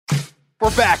We're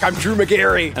back. I'm Drew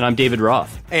McGarry. And I'm David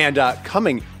Roth. And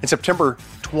coming in September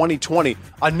 2020,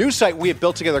 a new site we have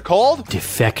built together called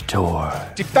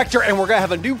Defector. And we're going to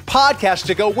have a new podcast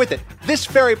to go with it. This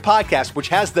very podcast, which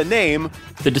has the name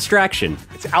The Distraction.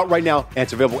 It's out right now, and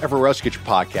it's available everywhere else you get your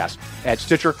podcast. At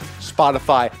Stitcher,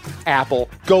 Spotify, Apple.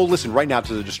 Go listen right now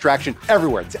to The Distraction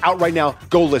everywhere. It's out right now.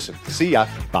 Go listen. See ya.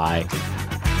 Bye.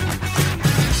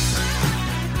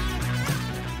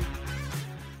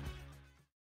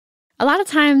 A lot of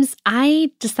times I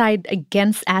decide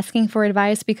against asking for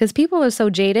advice because people are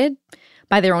so jaded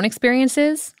by their own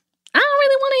experiences. I don't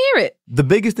really want to hear it. The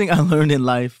biggest thing I learned in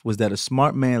life was that a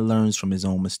smart man learns from his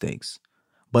own mistakes,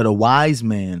 but a wise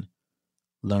man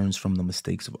learns from the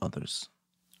mistakes of others.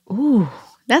 Ooh,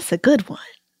 that's a good one.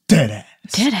 Deadass.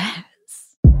 Deadass.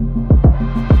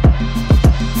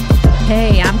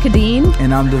 Hey, I'm Kadeen.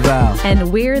 And I'm DeVal.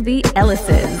 And we're the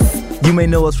Ellises. You may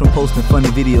know us from posting funny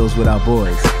videos with our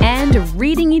boys. And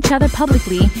reading each other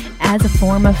publicly as a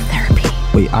form of therapy.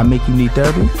 Wait, I make you need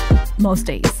therapy? Most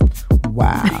days.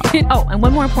 Wow. Oh, and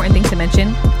one more important thing to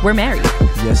mention, we're married.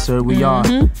 Yes, sir, we are.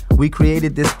 We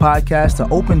created this podcast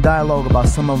to open dialogue about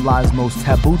some of life's most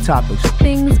taboo topics.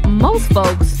 Things most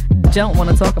folks don't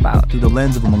want to talk about. Through the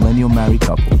lens of a millennial married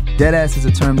couple. Deadass is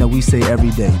a term that we say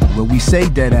every day. When we say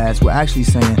deadass, we're actually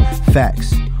saying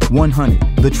facts.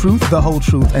 100. The truth, the whole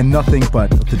truth, and nothing but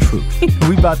the truth.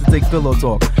 We about to take pillow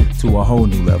talk to a whole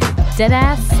new level.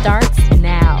 Deadass starts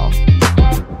now.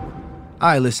 All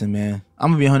right, listen, man.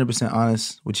 I'm going to be 100%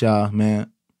 honest with y'all, man.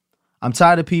 I'm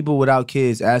tired of people without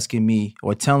kids asking me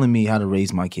or telling me how to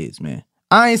raise my kids, man.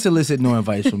 I ain't solicit no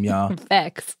advice from y'all.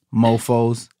 Facts.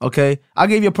 Mofos, okay? I'll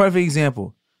give you a perfect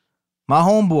example. My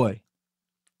homeboy,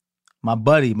 my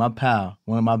buddy, my pal,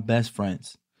 one of my best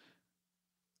friends,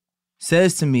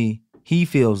 says to me he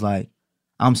feels like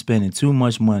I'm spending too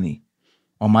much money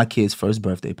on my kids' first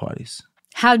birthday parties.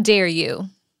 How dare you?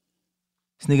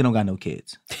 This nigga don't got no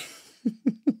kids.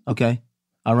 Okay?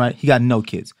 All right? He got no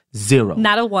kids. Zero.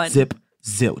 Not a one. Zip,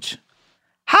 zilch.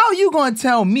 How you gonna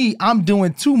tell me I'm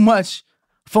doing too much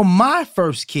for my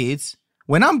first kids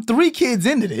when I'm 3 kids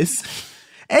into this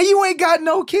and you ain't got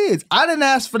no kids? I didn't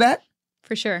ask for that.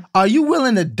 For sure. Are you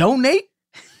willing to donate?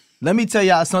 Let me tell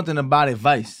y'all something about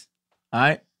advice. All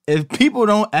right? If people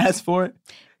don't ask for it,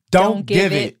 don't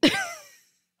give it.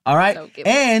 All right?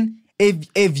 And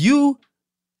if you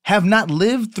have not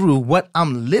lived through what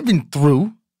I'm living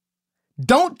through,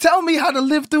 don't tell me how to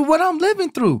live through what I'm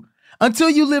living through until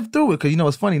you live through it. Because you know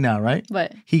what's funny now, right?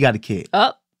 What? He got a kid.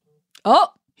 Oh.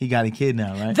 He got a kid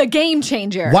now, right? The game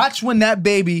changer. Watch when that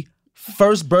baby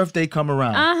first birthday come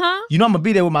around. Uh-huh. You know I'm going to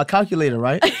be there with my calculator,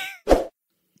 right?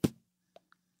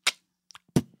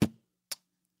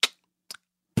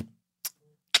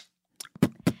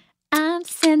 I'm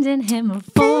sending him a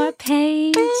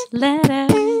 4-page letter,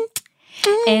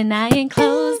 and I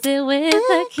enclosed it with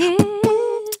a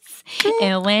kiss.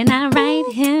 And when I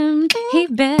write him, he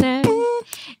better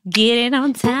get it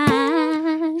on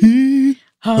time.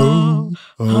 That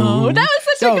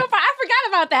was such a good part. I forgot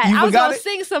about that. I was going to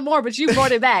sing some more, but you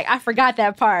brought it back. I forgot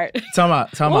that part. Time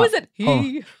out. What was it?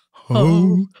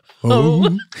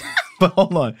 But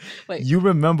hold on. Wait. You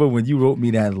remember when you wrote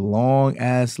me that long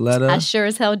ass letter? I sure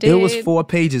as hell did. It was 4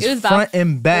 pages, front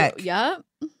and back. Yup.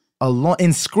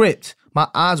 In script. My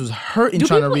eyes was hurting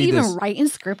trying to read this. Do people even write in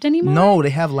script anymore? No, they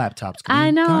have laptops. I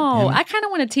know. I kind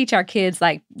of want to teach our kids,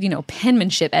 like,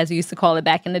 penmanship, as we used to call it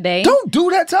back in the day. Don't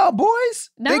do that to our boys.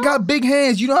 No? They got big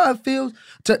hands. You know how it feels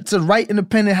to write in a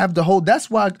pen and have to hold. That's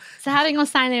why. So how are they going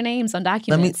to sign their names on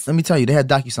documents? Let me tell you, they had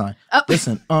DocuSign. Oh.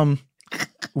 Listen,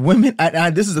 women,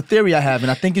 this is a theory I have,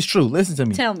 and I think it's true. Listen to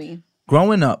me. Tell me.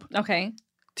 Growing up, okay,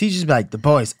 teachers be like, the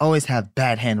boys always have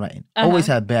bad handwriting. Always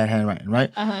have bad handwriting,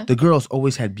 right? The girls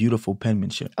always had beautiful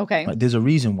penmanship. Okay. Right? There's a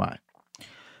reason why.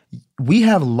 We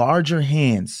have larger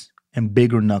hands and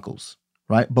bigger knuckles,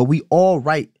 right? But we all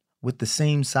write with the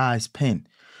same size pen.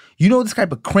 You know this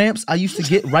type of cramps I used to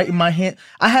get right in my hand?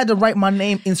 I had to write my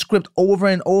name in script over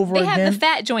and over again. They have the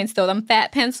fat joints, though. Them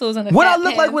fat pencils and the what fat I look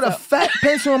pens, like with a fat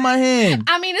pencil in my hand?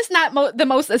 I mean, it's not the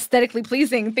most aesthetically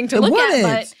pleasing thing to look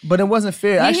at, but it wasn't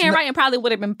fair. Your handwriting probably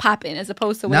would have been popping as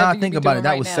opposed to whatever now I think about it,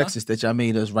 that was sexist that y'all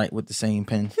made us write with the same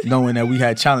pen, knowing that we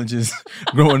had challenges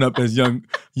growing up as young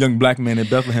black men at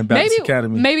Bethlehem Baptist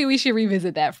Academy. Maybe we should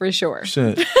revisit that for sure.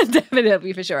 Should.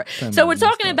 Definitely for sure. So we're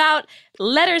talking about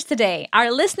letters today.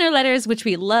 Our listener letters, which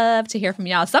we love to hear from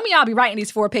y'all. Some of y'all be writing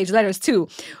these 4-page letters too.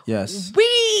 Yes.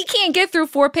 We can't get through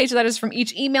 4-page letters from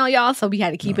each email, y'all, so we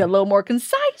had to keep it a little more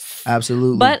concise.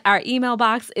 Absolutely. But our email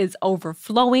box is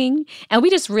overflowing, and we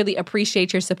just really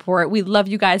appreciate your support. We love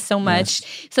you guys so much.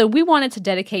 Yes. So we wanted to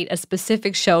dedicate a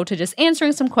specific show to just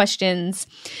answering some questions,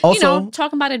 also,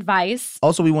 talking about advice.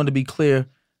 Also, we want to be clear.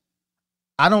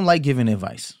 I don't like giving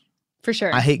advice. For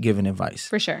sure. I hate giving advice.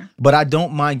 For sure. But I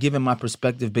don't mind giving my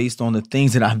perspective based on the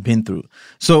things that I've been through.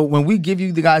 So when we give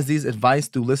you guys these advice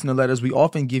through listener letters, we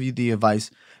often give you the advice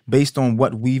based on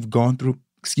what we've gone through.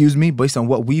 Based on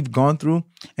what we've gone through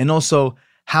and also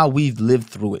how we've lived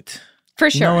through it. For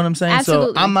sure. You know what I'm saying?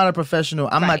 Absolutely. So I'm not a professional.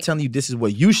 I'm not telling you this is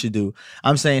what you should do.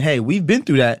 I'm saying, hey, we've been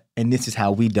through that, and this is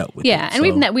how we dealt with it. Yeah,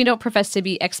 and we don't profess to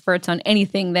be experts on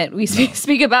anything that we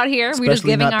speak about here. We're just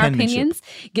giving our opinions.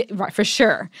 Right, for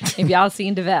sure. If y'all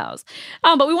seen DeVal's.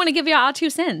 But we want to give y'all our 2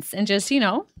 cents and just,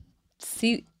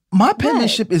 see. My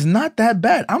penmanship is not that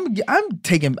bad. I'm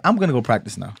gonna go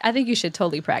practice now. I think you should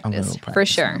totally practice for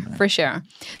sure.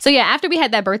 So yeah, after we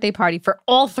had that birthday party for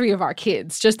all 3 of our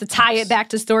kids, just to tie it back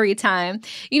to story time,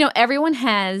 everyone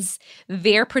has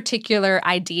their particular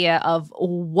idea of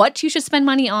what you should spend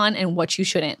money on and what you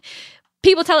shouldn't.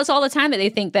 People tell us all the time that they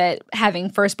think that having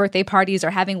first birthday parties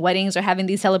or having weddings or having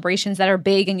these celebrations that are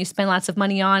big and you spend lots of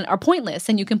money on are pointless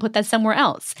and you can put that somewhere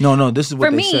else. No, this is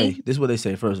what they say. This is what they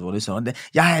say, first of all. They say,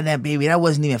 y'all had that baby. That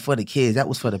wasn't even for the kids. That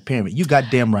was for the parent. You got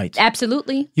damn right.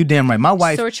 Absolutely. You damn right. My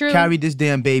wife carried this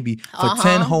damn baby for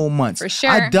 10 whole months. For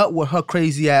sure. I dealt with her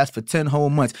crazy ass for 10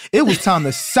 whole months. It was time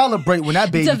to celebrate when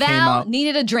that baby came out. DeVal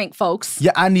needed a drink, folks.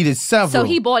 Yeah, I needed several. So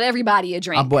he bought everybody a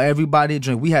drink. I bought everybody a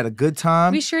drink. We had a good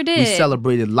time. We sure did. We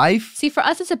celebrated life. See, for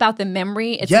us, it's about the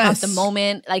memory. It's about the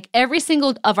moment. Like every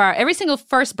single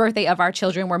first birthday of our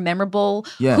children were memorable.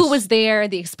 Yes. Who was there?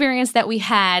 The experience that we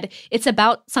had. It's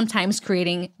about sometimes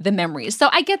creating the memories. So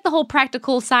I get the whole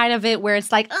practical side of it where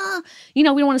it's like, we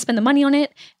don't want to spend the money on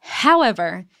it.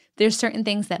 However, there's certain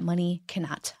things that money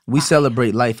cannot buy. We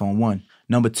celebrate life on 1.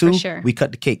 Number 2, we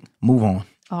cut the cake. Move on.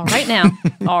 All right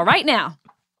now.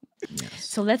 Yes.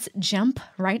 So let's jump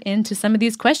right into some of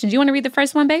these questions. You want to read the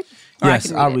first one, babe?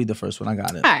 Yes, I'll read the first one. I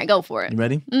got it. All right, go for it. You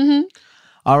ready? Mm-hmm.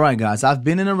 All right, guys. I've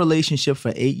been in a relationship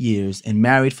for 8 years and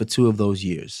married for 2 of those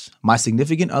years. My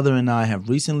significant other and I have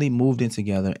recently moved in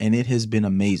together, and it has been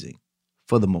amazing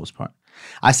for the most part.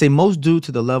 I say most due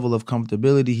to the level of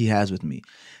comfortability he has with me.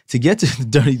 To get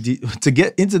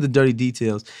into the dirty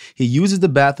details, he uses the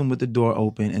bathroom with the door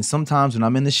open, and sometimes when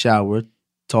I'm in the shower,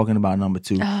 talking about number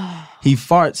 2, he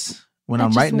farts when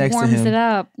I'm right next to him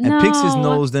and picks his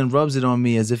nose, then rubs it on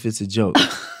me as if it's a joke.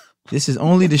 This is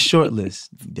only the short list.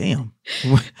 Damn.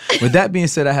 With that being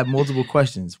said, I have multiple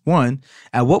questions. 1,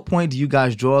 at what point do you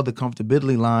guys draw the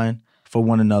comfortability line for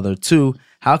one another? 2,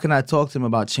 how can I talk to him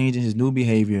about changing his new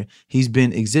behavior he's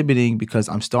been exhibiting because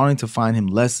I'm starting to find him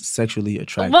less sexually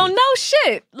attractive? Well, no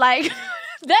shit. Like,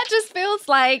 that just feels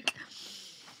like,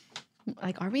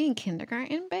 are we in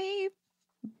kindergarten, babe?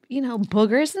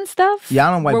 Boogers and stuff? Yeah,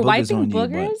 I don't wipe We're boogers wiping on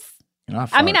boogers? You, but,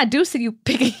 I mean, I do see you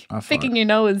picking your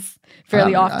nose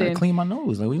fairly often. I clean my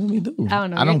nose. Like, what do you want me to do? I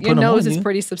don't know. Your nose is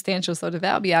pretty substantial, so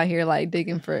DeVal be out here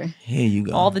digging for here you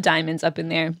go. all the diamonds up in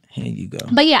there. Here you go.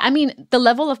 But yeah, I mean, the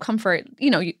level of comfort,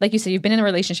 like you said, you've been in a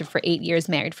relationship for 8 years,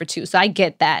 married for 2. So I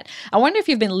get that. I wonder if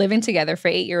you've been living together for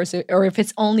 8 years or if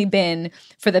it's only been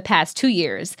for the past 2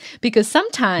 years. Because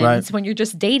sometimes when you're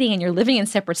just dating and you're living in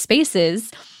separate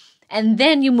spaces, and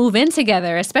then you move in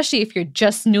together, especially if you're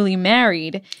just newly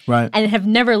married and have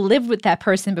never lived with that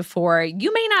person before,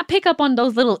 you may not pick up on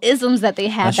those little isms that they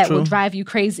have will drive you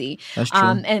crazy. That's true.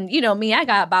 And me, I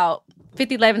got about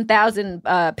 11,000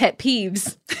 pet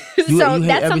peeves. So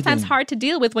that's sometimes hard to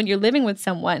deal with when you're living with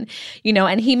someone,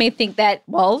 and he may think that,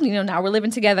 now we're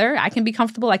living together. I can be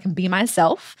comfortable. I can be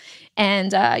myself.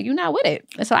 And you're not with it.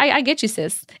 So I get you,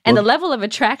 sis. And the level of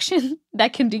attraction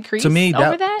that can decrease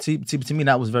over that. To me,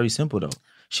 that was very simple, though.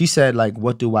 She said,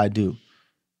 what do I do?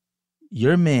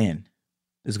 Your man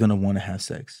is going to want to have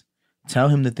sex. Tell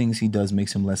him the things he does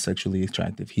makes him less sexually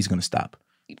attractive. He's going to stop.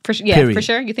 For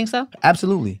sure. You think so?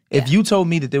 Absolutely. Yeah. If you told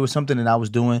me that there was something that I was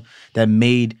doing that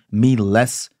made me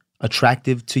less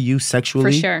attractive to you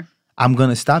sexually, for sure, I'm going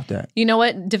to stop that. You know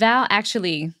what? DeVal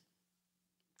actually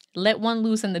let one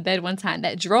loose in the bed one time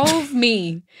that drove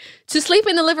me to sleep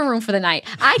in the living room for the night.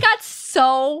 I got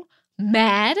so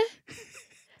mad,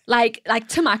 like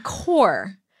to my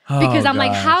core, because I'm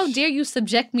like, how dare you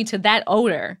subject me to that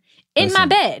odor in my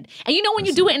bed. And you know when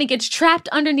you do it and it gets trapped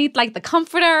underneath like the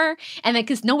comforter and then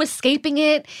there's no escaping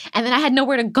it. And then I had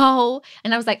nowhere to go.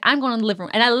 And I was like, I'm going to the living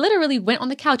room. And I literally went on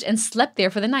the couch and slept there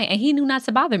for the night. And he knew not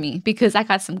to bother me because I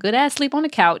got some good ass sleep on the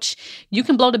couch. You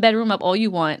can blow the bedroom up all you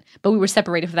want. But we were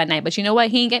separated for that night. But you know what?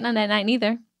 He ain't getting none that night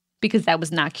neither because that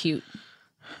was not cute.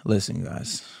 Listen,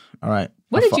 guys. All right.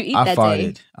 What did you eat that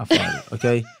day? I farted,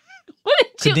 okay? What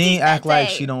did you eat Kadeen act that like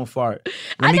day? she don't fart.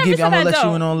 I never said I'm gonna I let you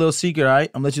don't. in on a little secret, all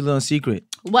right? I'm gonna let you in on a secret.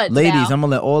 What, Ladies, Val? I'm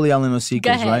gonna let all y'all in on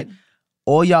secrets, Go ahead. right?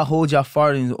 All y'all hold y'all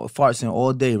farts in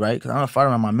all day, right? Because I don't fart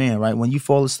around my man, right? When you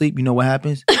fall asleep, you know what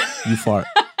happens? You fart.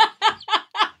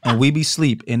 And we be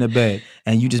sleep in the bed.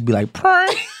 And you just be like, purr.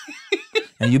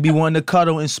 And you be wanting to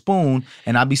cuddle and spoon.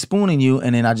 And I be spooning you.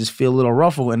 And then I just feel a little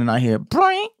ruffle. And then I hear,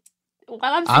 purr.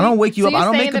 I don't wake you up. I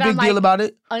don't make a big deal about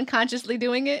it. Unconsciously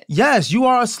doing it? Yes, you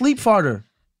are a sleep farter.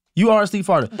 You are a sleep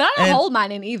farter. But I don't hold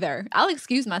mine in either. I'll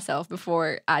excuse myself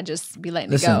before I just be letting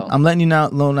Listen, it go. I'm letting you know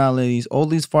now, ladies. All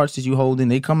these farts that you hold in,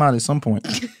 they come out at some point.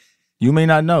 You may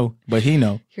not know, but he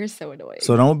know. You're so annoying.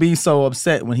 So don't be so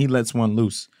upset when he lets one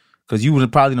loose. Because you would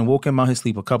have probably done woke him out his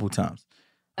sleep a couple times.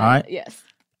 All right? Yes.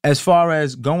 As far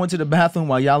as going to the bathroom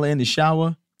while y'all are in the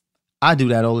shower, I do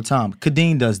that all the time.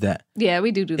 Kadeen does that. Yeah,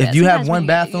 we do that. If you have Sometimes one when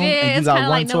bathroom and you it's got kinda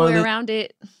one like nowhere toilet. around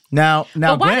it. Now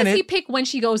But why granted, does he pick when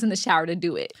she goes in the shower to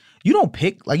do it? you don't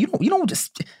pick, like you don't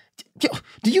just,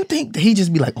 do you think that he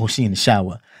just be like, oh, she in the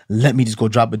shower, let me just go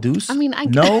drop a deuce? I mean,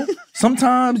 no.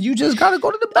 Sometimes you just gotta go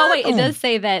to the bathroom. Oh wait, it does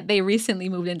say that they recently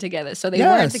moved in together, so they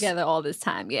Yes. weren't together all this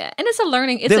time. Yeah, and it's a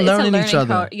learning. It's They're a learning learning each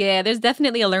other. curve. Yeah, there's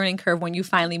definitely a learning curve when you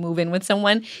finally move in with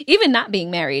someone, even not being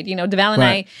married. You know, Deval and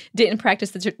Right. I didn't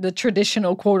practice the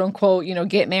traditional quote unquote, you know,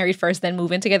 get married first then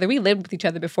move in together. We lived with each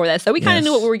other before that, so we kind of Yes.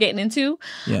 knew what we were getting into.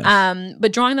 Yes.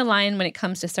 But drawing the line when it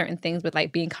comes to certain things with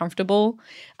like being comfortable,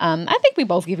 I think we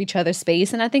both give each other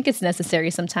space, and I think it's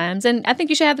necessary sometimes. And I think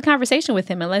you should have the conversation with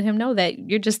him and let him know that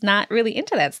you're just not really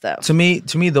into that stuff. To me,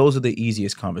 those are the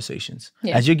easiest conversations.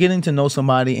 Yeah. As you're getting to know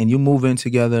somebody and you move in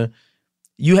together,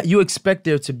 you expect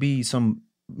there to be some,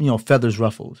 feathers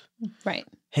ruffled. Right.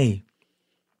 Hey,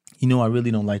 I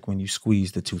really don't like when you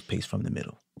squeeze the toothpaste from the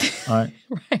middle. All right?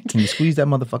 Right. Can you squeeze that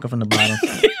motherfucker from the bottom?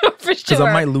 For Because sure.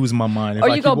 I might lose my mind. If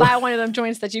Or I you go keep buy one of them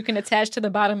joints that you can attach to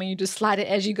the bottom and you just slide it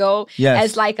as you go Yes.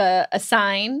 as like a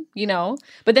sign,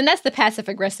 But then that's the passive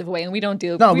aggressive way, and we don't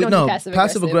do No, we don't do passive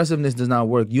aggressive. aggressiveness does not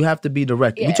work. You have to be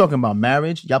direct. Yeah. We're talking about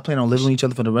marriage. Y'all plan on living with each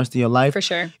other for the rest of your life. For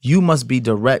sure. You must be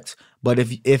direct. But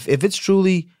if it's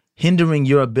truly hindering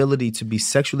your ability to be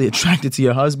sexually attracted to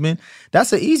your husband,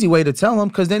 that's an easy way to tell him,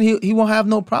 because then he won't have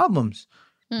no problems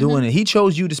doing it. He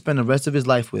chose you to spend the rest of his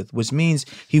life with, which means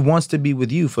he wants to be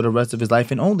with you for the rest of his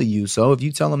life and only you. So if you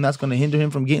tell him that's going to hinder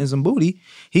him from getting some booty,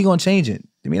 he going to change it.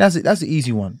 I mean, that's an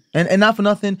easy one. And not for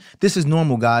nothing, this is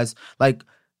normal, guys. Like,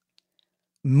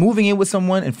 moving in with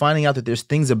someone and finding out that there's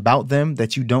things about them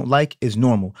that you don't like is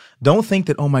normal. Don't think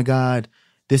that, oh my God,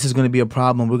 this is going to be a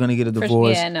problem. We're going to get a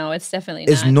divorce. Yeah, no, it's definitely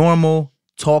It's not. normal.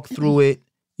 Talk through it.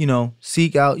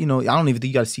 Seek out, I don't even think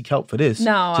you got to seek help for this.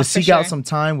 No, just for seek out sure. some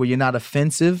time where you're not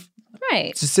offensive.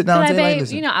 Right. Just sit down and Be say, like, babe,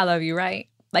 listen. I love you, right?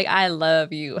 Like, I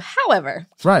love you. However,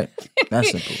 Right.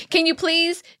 That's simple. can you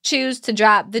please choose to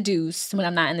drop the deuce when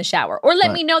I'm not in the shower? Or let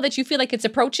Right. me know that you feel like it's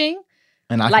approaching.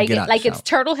 And I Like, can get out like the it's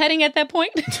turtle heading at that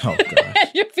point. shower. Oh, gosh.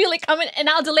 You feel it coming, and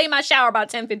I'll delay my shower about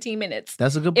 10, 15 minutes.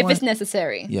 That's a good If point. it's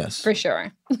necessary. Yes. For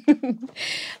sure.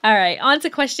 All right. On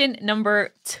to question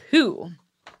number 2.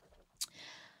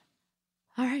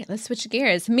 All right, let's switch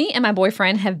gears. Me and my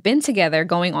boyfriend have been together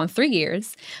going on 3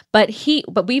 years, but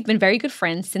we've been very good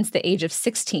friends since the age of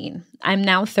 16. I'm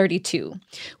now 32.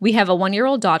 We have a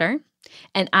 1-year-old daughter,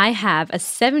 and I have a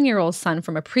 7-year-old son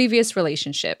from a previous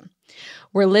relationship.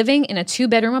 We're living in a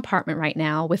 2-bedroom apartment right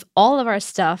now with all of our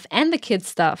stuff and the kids'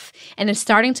 stuff, and it's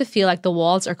starting to feel like the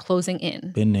walls are closing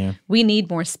in. Been there. We need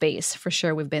more space. For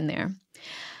sure, we've been there.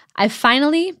 I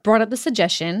finally brought up the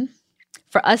suggestion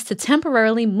for us to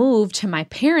temporarily move to my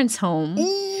parents' home,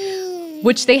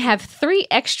 which they have 3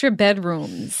 extra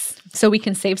bedrooms, so we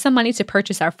can save some money to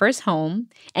purchase our first home,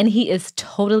 and he is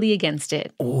totally against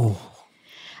it. Oh.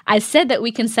 I said that we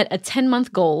can set a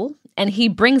 10-month goal, and he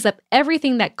brings up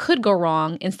everything that could go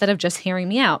wrong instead of just hearing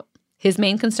me out. His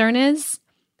main concern is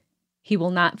he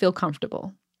will not feel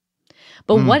comfortable.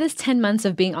 But what is 10 months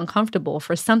of being uncomfortable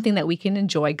for something that we can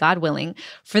enjoy, God willing,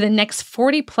 for the next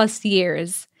 40 plus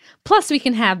years? Plus, we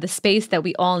can have the space that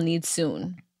we all need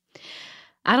soon.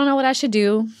 I don't know what I should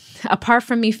do, apart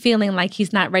from me feeling like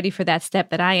he's not ready for that step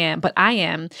that I am, but I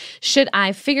am. Should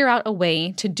I figure out a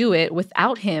way to do it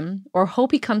without him, or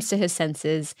hope he comes to his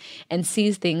senses and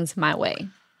sees things my way?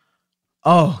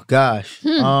 Oh, gosh.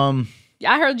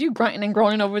 I heard you grunting and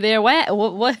groaning over there.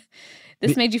 What?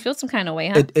 This made you feel some kind of way,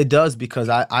 huh? It does, because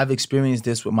I've experienced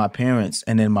this with my parents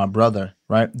and then my brother,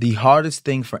 right? The hardest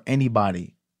thing for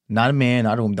anybody, not a man,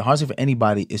 not a woman, the hardest thing for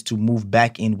anybody is to move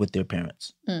back in with their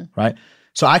parents, right?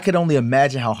 So I could only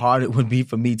imagine how hard it would be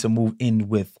for me to move in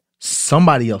with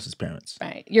somebody else's parents.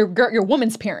 Right. Your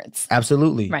woman's parents.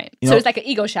 Absolutely. Right. So it's like an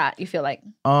ego shot, you feel like?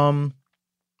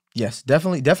 Yes,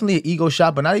 definitely an ego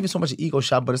shot, but not even so much an ego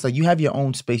shot, but it's like you have your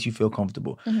own space, you feel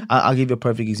comfortable. I'll give you a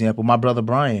perfect example. My brother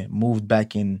Brian moved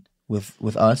back in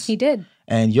with us. He did.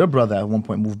 And your brother at one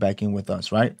point moved back in with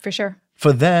us, right? For sure.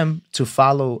 For them to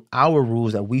follow our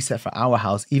rules that we set for our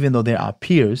house, even though they're our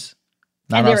peers,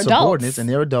 not our subordinates, and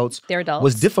they're adults,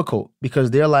 was difficult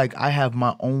because they're like, I have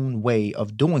my own way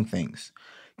of doing things.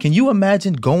 Can you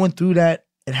imagine going through that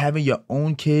and having your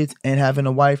own kids and having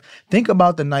a wife? Think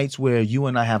about the nights where you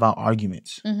and I have our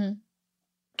arguments.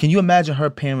 Can you imagine her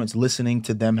parents listening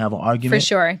to them have an argument? For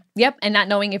sure. Yep. And not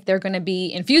knowing if they're going to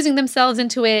be infusing themselves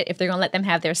into it, if they're going to let them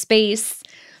have their space.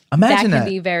 Imagine that can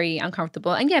be very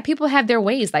uncomfortable. And yeah, people have their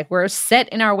ways. Like we're set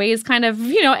in our ways kind of,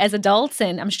 as adults.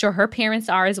 And I'm sure her parents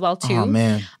are as well too. Oh,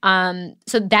 man.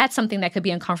 So that's something that could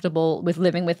be uncomfortable with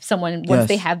living with someone once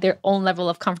they have their own level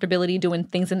of comfortability doing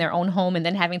things in their own home and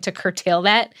then having to curtail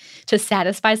that to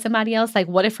satisfy somebody else. Like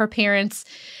what if her parents,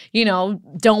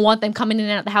 don't want them coming in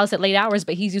and out of the house at late hours,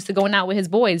 but he's used to going out with his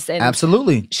boys. And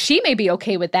absolutely. She may be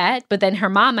okay with that, but then her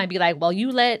mom might be like, well,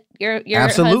 you let your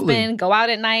husband go out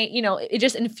at night. It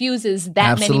just infuses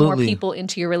that many more people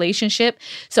into your relationship.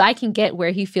 So I can get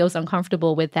where he feels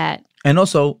uncomfortable with that. And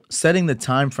also setting the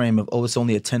time frame of, it's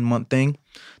only a 10-month thing.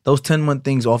 Those 10-month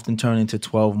things often turn into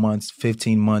 12 months,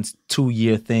 15 months,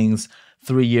 2-year things,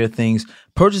 3-year things.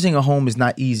 Purchasing a home is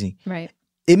not easy. Right.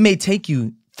 It may take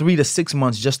you 3 to 6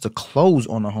 months just to close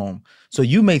on a home. So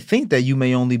you may think that you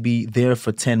may only be there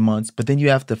for 10 months, but then you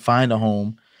have to find a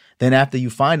home. Then after you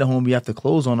find a home, you have to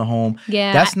close on a home.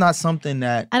 Yeah. That's not something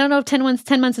that... I don't know if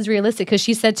 10 months is realistic because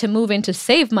she said to move in to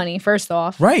save money first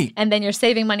off. Right. And then you're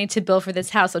saving money to build for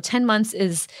this house. So 10 months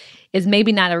is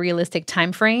maybe not a realistic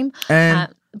time frame.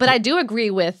 But I do agree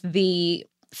with the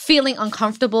feeling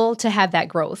uncomfortable to have that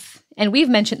growth. And we've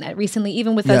mentioned that recently,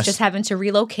 even with us just having to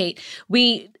relocate.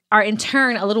 We are in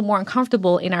turn a little more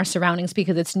uncomfortable in our surroundings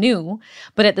because it's new.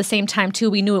 But at the same time, too,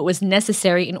 we knew it was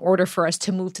necessary in order for us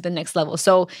to move to the next level.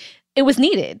 So it was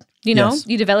needed.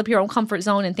 You develop your own comfort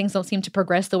zone and things don't seem to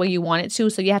progress the way you want it to.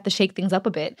 So you have to shake things up a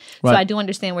bit. Right. So I do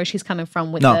understand where she's coming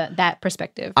from with that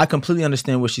perspective. I completely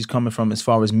understand where she's coming from as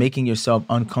far as making yourself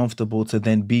uncomfortable to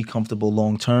then be comfortable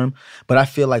long term. But I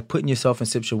feel like putting yourself in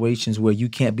situations where you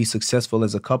can't be successful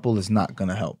as a couple is not going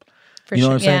to help. You know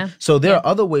what I'm saying? So there are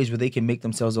other ways where they can make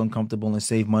themselves uncomfortable and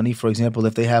save money. For example,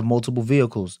 if they have multiple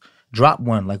vehicles, drop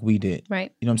one like we did.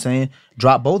 Right. You know what I'm saying?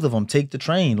 Drop both of them. Take the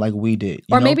train like we did.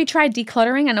 Or maybe try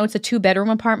decluttering. I know it's a 2-bedroom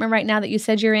apartment right now that you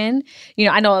said you're in.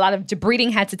 I know a lot of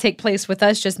debreeding had to take place with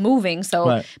us just moving.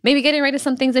 So maybe getting rid of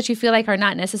some things that you feel like are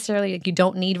not necessarily like you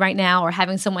don't need right now, or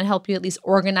having someone help you at least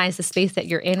organize the space that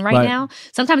you're in right now.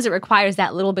 Sometimes it requires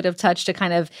that little bit of touch to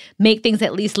kind of make things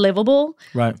at least livable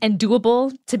and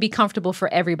doable to be comfortable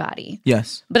for everybody.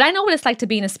 Yes. But I know what it's like to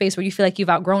be in a space where you feel like you've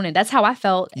outgrown it. That's how I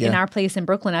felt in our place in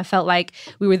Brooklyn. I felt like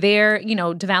we were there,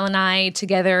 DeVal and I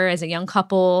together as a young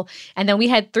couple. And then we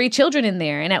had 3 children in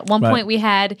there. And at one point we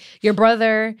had your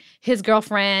brother, his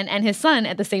girlfriend, and his son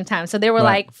at the same time. So there were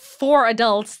like 4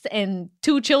 adults and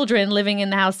 2 children living in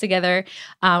the house together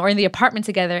or in the apartment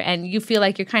together. And you feel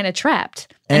like you're kind of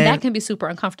trapped. And that can be super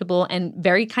uncomfortable and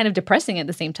very kind of depressing at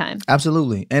the same time.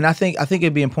 Absolutely. And I think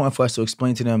it'd be important for us to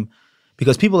explain to them,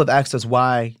 because people have asked us,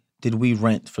 why did we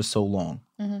rent for so long?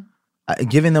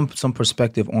 Giving them some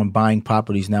perspective on buying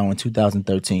properties now in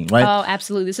 2013, right? Oh,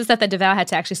 absolutely. This is stuff that DeVal had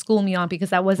to actually school me on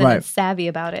because I wasn't savvy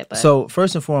about it. But. So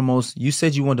first and foremost, you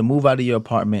said you wanted to move out of your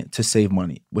apartment to save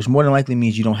money, which more than likely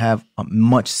means you don't have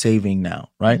much saving now,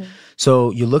 right?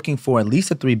 So you're looking for at least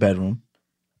a 3-bedroom.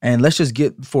 And let's just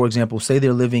get, for example, say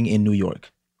they're living in New York,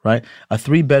 right? A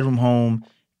 3-bedroom home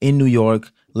in New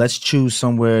York. Let's choose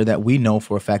somewhere that we know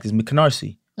for a fact is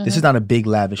Canarsie. This is not a big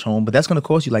lavish home, but that's going to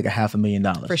cost you like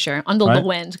 $500,000. For sure. On the low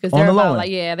end. Because they're about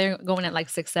they're going at like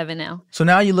 6-7 now. So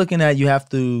now you're looking at you have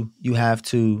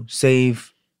to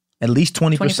save at least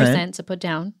 20% to put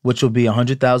down. Which will be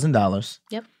 $100,000.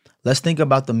 Yep. Let's think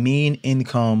about the mean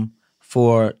income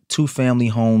for 2-family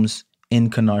homes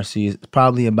in Canarsie. It's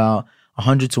probably about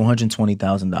 $100,000 to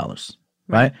 $120,000.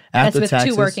 Right? After that's with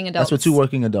taxes, 2 working adults. That's with 2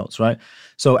 working adults, right?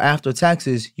 So after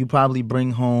taxes, you probably bring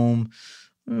home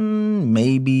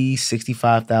maybe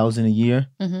 $65,000 a year.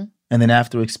 And then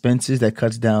after expenses, that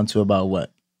cuts down to about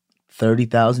what?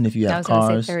 $30,000 if you have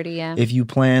cars. Say 30, yeah. If you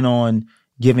plan on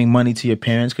giving money to your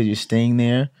parents because you're staying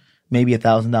there, maybe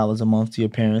 $1,000 a month to your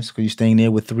parents because you're staying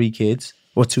there with 3 kids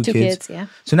or 2 kids. 2 kids, yeah.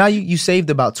 So now you saved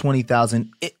about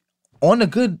 $20,000 on a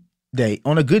good day,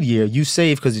 on a good year. You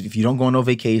save, because if you don't go on no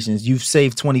vacations, you've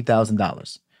saved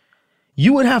 $20,000.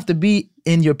 You would have to be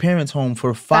in your parents' home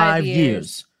for 5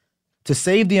 years to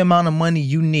save the amount of money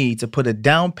you need to put a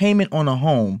down payment on a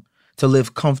home to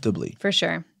live comfortably. For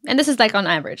sure. And this is like on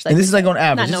average. And this is like on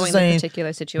average. Not knowing the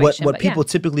particular situation. What people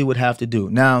typically would have to do.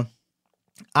 Now,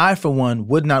 I, for one,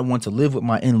 would not want to live with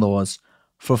my in-laws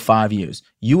for 5 years.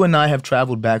 You and I have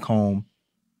traveled back home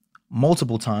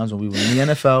multiple times when we were in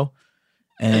the NFL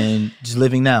and just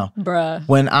living now. Bruh.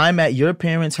 When I'm at your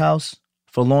parents' house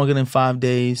for longer than 5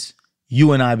 days,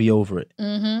 you and I be over it.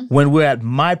 Mm-hmm. When we're at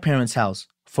my parents' house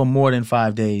for more than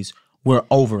 5 days, we're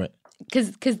over it.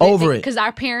 Because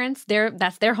our parents,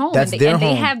 that's their home. That's their home.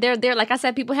 They have their, like I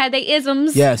said, people had their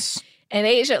isms. Yes. And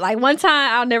they should, like one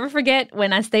time, I'll never forget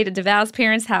when I stayed at DeVal's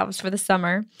parents' house for the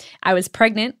summer. I was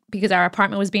pregnant because our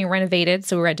apartment was being renovated.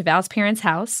 So we were at DeVal's parents'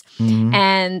 house. Mm-hmm.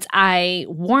 And I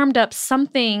warmed up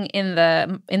something in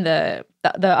the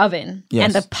oven. Yes.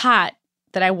 And the pot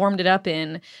that I warmed it up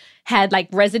in had like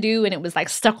residue and it was like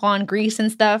stuck on grease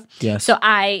and stuff. Yes. So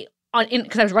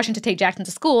because I was rushing to take Jackson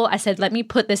to school, I said, let me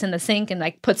put this in the sink and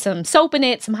like put some soap in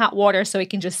it, some hot water so it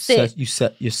can just sit. You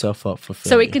set yourself up for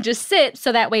failure. So it can just sit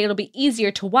so that way it'll be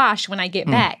easier to wash when I get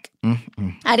back.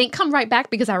 I didn't come right back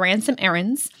because I ran some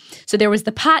errands. So there was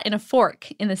the pot and a fork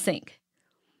in the sink.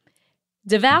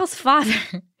 DeVal's father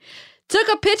took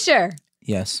a picture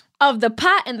of the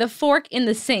pot and the fork in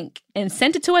the sink and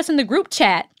sent it to us in the group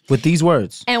chat. With these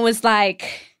words. And was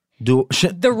like...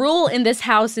 The rule in this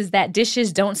house is that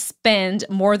dishes don't spend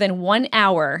more than 1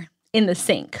 hour in the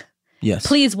sink. Yes.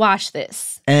 Please wash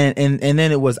this. And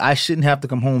then it was, I shouldn't have to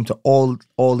come home to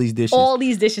all these dishes. All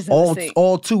these dishes in the sink.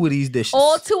 All 2 of these dishes.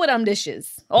 All 2 of them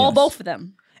dishes. Both of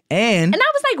them. And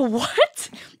I was like, what?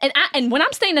 And when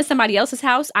I'm staying at somebody else's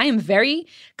house, I am very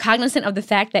cognizant of the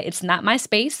fact that it's not my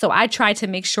space. So I try to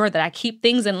make sure that I keep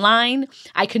things in line.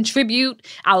 I contribute.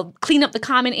 I'll clean up the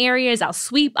common areas. I'll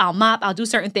sweep. I'll mop. I'll do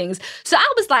certain things. So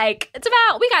I was like, it's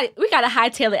about we got to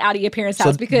hightail it out of your parents'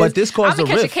 house because I'm gonna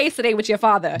catch a case today with your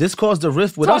father. This caused a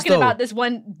rift with us, though. Talking about this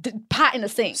one pot in the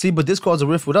sink. See, but this caused a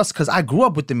rift with us because I grew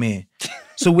up with the man.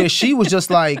 So where she was just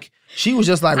like, I was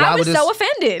so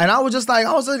offended. And I was like,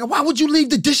 why would you leave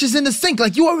the dishes in the sink?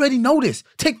 Like, you already know this.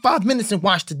 Take 5 minutes and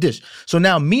wash the dish. So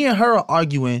now me and her are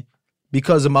arguing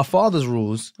because of my father's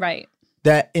rules. Right.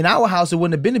 That in our house, it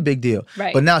wouldn't have been a big deal.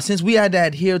 Right. But now, since we had to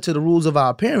adhere to the rules of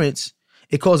our parents,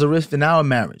 it caused a rift in our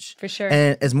marriage. For sure.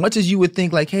 And as much as you would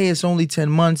think like, hey, it's only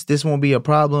 10 months, this won't be a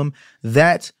problem,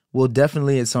 that will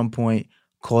definitely at some point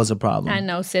cause a problem. I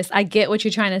know, sis. I get what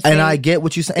you're trying to say. And I get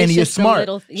what you're saying. And you're smart.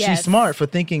 Yes. She's smart for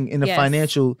thinking in a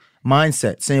financial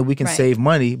mindset, saying we can save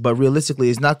money, but realistically,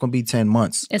 it's not going to be 10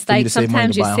 months. It's like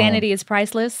sometimes your sanity is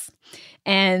priceless.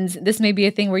 And this may be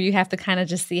a thing where you have to kind of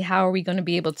just see how are we going to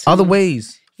be able to... Other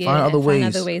ways. Yeah, find other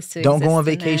ways to don't go on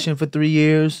vacation for 3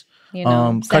 years. You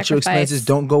know, cut your expenses.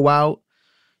 Don't go out.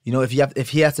 You know, if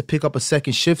he has to pick up a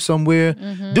second shift somewhere,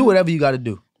 do whatever you got to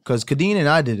do. Because Kadeen and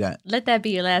I did that. Let that be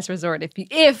your last resort if you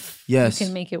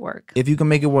can make it work. If you can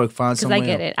make it work, find somewhere else.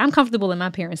 Because I get it. I'm comfortable in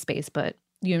my parents' space, but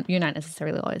you're not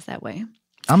necessarily always that way.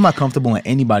 I'm not comfortable in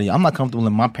anybody. I'm not comfortable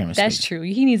in my parents' space. That's true.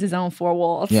 He needs his own 4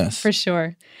 walls. Yes. For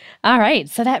sure. All right.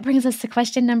 So that brings us to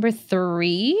question number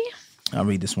 3. I'll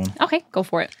read this one. Okay. Go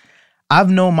for it.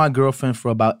 I've known my girlfriend for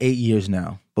about 8 years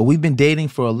now, but we've been dating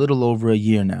for a little over a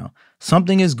year now.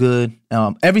 Everything is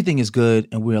good,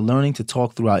 and we are learning to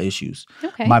talk through our issues.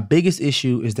 Okay. My biggest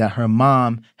issue is that her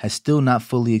mom has still not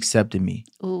fully accepted me.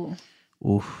 Ooh.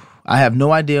 I have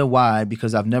no idea why,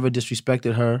 because I've never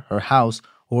disrespected her house,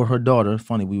 or her daughter.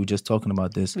 Funny, we were just talking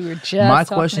about this. We were just My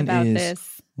talking question about is,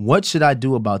 this. What should I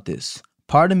do about this?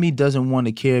 Part of me doesn't want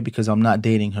to care because I'm not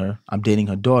dating her. I'm dating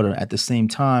her daughter. At the same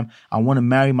time, I want to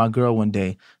marry my girl one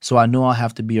day, so I know I'll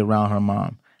have to be around her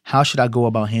mom. How should I go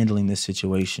about handling this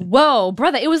situation? Whoa,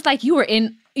 brother, it was like you were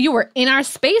in our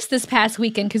space this past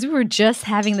weekend because we were just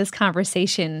having this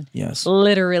conversation. Yes.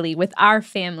 Literally with our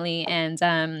family and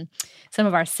some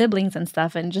of our siblings and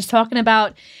stuff, and just talking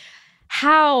about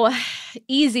how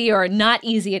easy or not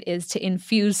easy it is to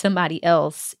infuse somebody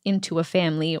else into a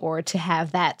family or to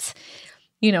have that,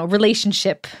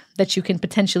 relationship that you can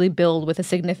potentially build with a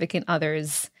significant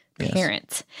other's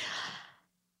parent.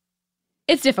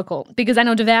 It's difficult because I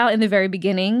know DeVal in the very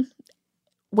beginning,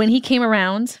 when he came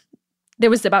around,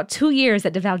 there was about 2 years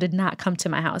that DeVal did not come to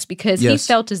my house because he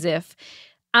felt as if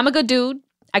I'm a good dude.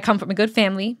 I come from a good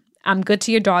family. I'm good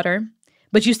to your daughter,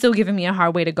 but you're still giving me a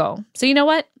hard way to go. So you know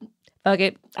what? fuck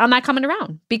it, I'm not coming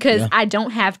around because I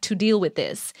don't have to deal with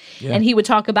this. Yeah. And he would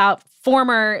talk about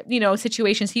former,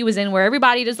 situations he was in where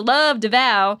everybody just loved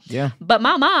DeVal. Yeah. But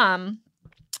my mom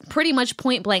pretty much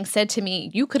point blank said to me,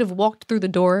 you could have walked through the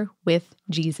door with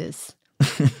Jesus.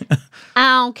 I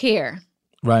don't care.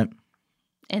 Right.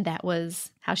 And that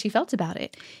was how she felt about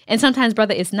it. And sometimes,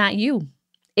 brother, it's not you.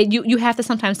 You have to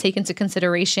sometimes take into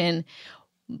consideration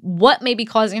what may be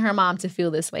causing her mom to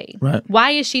feel this way. Right.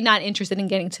 Why is she not interested in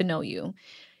getting to know you?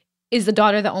 Is the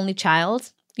daughter the only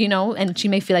child, and she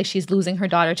may feel like she's losing her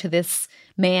daughter to this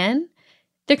man?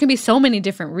 There can be so many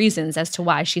different reasons as to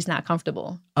why she's not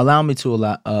comfortable. Allow me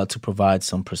to provide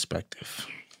some perspective.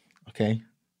 Okay?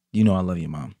 I love you,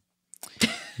 Mom.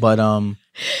 But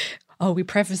Oh, we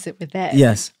preface it with that.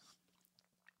 yes.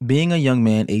 Being a young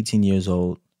man, 18 years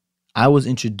old, I was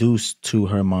introduced to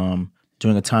her mom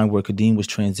during a time where Kadeem was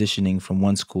transitioning from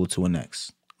one school to the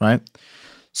next, right?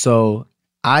 So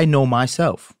I know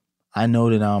myself. I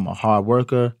know that I'm a hard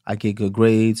worker. I get good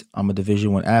grades. I'm a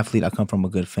Division I athlete. I come from a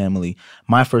good family.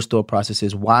 My first thought process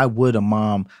is, why would a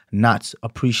mom not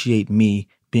appreciate me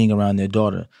being around their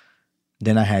daughter?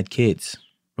 Then I had kids,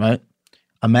 right?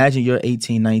 Imagine your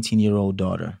 18, 19-year-old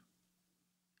daughter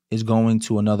is going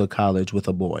to another college with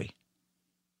a boy.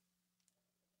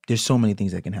 There's so many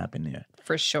things that can happen there.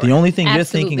 For sure. The only thing you're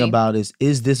Absolutely. thinking about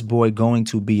is this boy going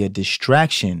to be a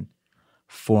distraction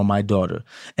for my daughter?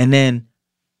 And then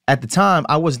at the time,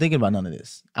 I wasn't thinking about none of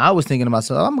this. I was thinking about,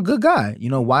 I'm a good guy.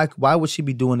 Why would she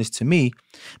be doing this to me?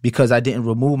 Because I didn't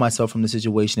remove myself from the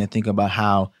situation and think about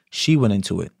how she went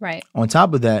into it. Right. On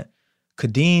top of that,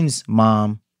 Kadeem's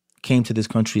mom came to this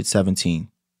country at 17,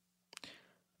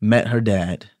 met her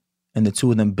dad, and the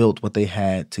two of them built what they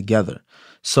had together.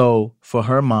 So for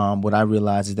her mom, what I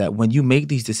realized is that when you make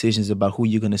these decisions about who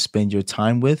you're going to spend your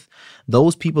time with,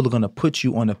 those people are going to put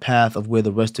you on a path of where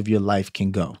the rest of your life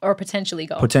can go. Or potentially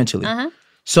go. Potentially. Uh-huh.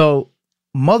 So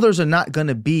mothers are not going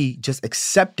to be just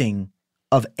accepting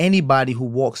of anybody who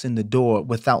walks in the door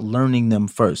without learning them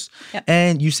first. Yep.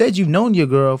 And you said you've known your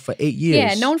girl for 8 years.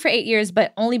 Yeah, known for 8 years,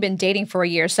 but only been dating for a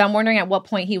year. So I'm wondering at what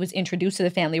point he was introduced to the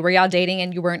family. Were y'all dating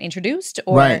and you weren't introduced?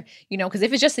 Or, Right. Because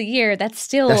if it's just a year, that's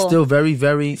still very,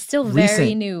 very still recent.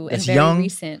 very new and It's very young.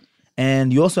 recent.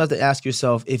 And you also have to ask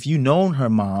yourself, if you known her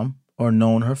mom or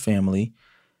known her family,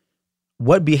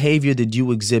 what behavior did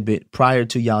you exhibit prior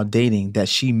to y'all dating that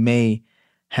she may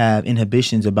have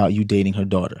inhibitions about you dating her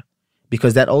daughter?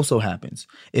 Because that also happens.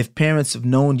 If parents have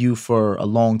known you for a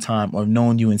long time or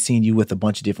known you and seen you with a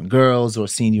bunch of different girls or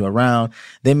seen you around,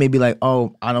 they may be like,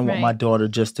 oh, I don't want my daughter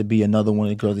just to be another one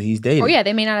of the girls that he's dating. Or yeah,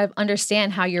 they may not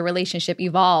understand how your relationship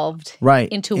evolved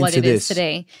into what it this. is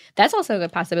today. That's also a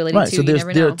good possibility Right. too. So You there never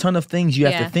are know. a ton of things you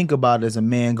have to think about as a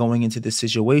man going into this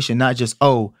situation. Not just,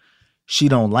 oh, she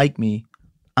don't like me.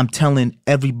 I'm telling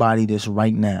everybody this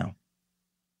right now.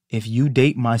 If you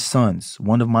date my sons,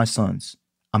 one of my sons,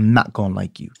 I'm not going to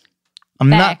like you. I'm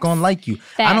not going to like you.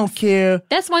 I don't care.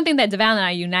 That's one thing that DeVal and I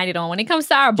are united on. When it comes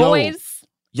to our boys,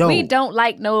 we don't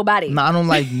like nobody. No, I don't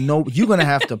like no. You're going to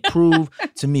have to prove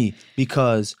to me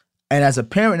because, and as a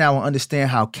parent now, I understand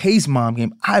how Kay's mom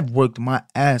came. I've worked my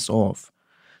ass off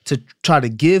to try to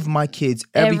give my kids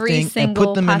everything and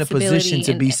put them in a position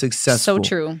to be successful. So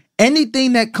true.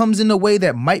 Anything that comes in the way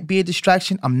that might be a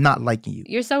distraction, I'm not liking you.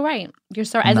 You're so right.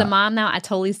 As a mom now, I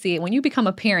totally see it. When you become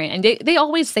a parent, and they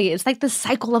always say it's like the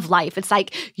cycle of life. It's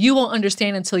like you won't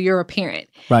understand until you're a parent.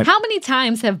 Right. How many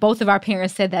times have both of our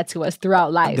parents said that to us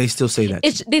throughout life? They still say that.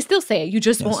 They still say it. You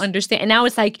just won't understand. And now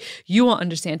it's like, you won't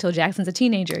understand until Jackson's a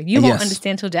teenager. You won't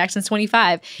understand until Jackson's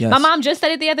 25. Yes. My mom just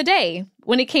said it the other day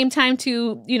when it came time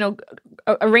to,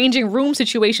 arranging room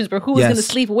situations where who was going to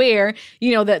sleep where,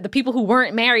 the people who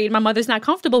weren't married, my mother's not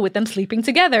comfortable with them sleeping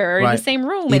together or in the same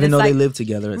room. Even and though it's they live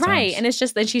together at right. times. And it's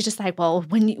just that she's just like, well,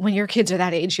 when your kids are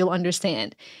that age, you'll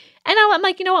understand. And I'm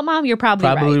like, you know what, Mom, you're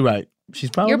probably right.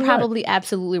 She's probably You're probably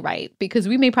absolutely right because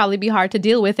we may probably be hard to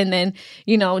deal with. And then,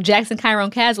 Jackson, Cairo,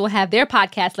 and Kaz will have their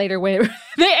podcast later where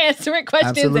they're answering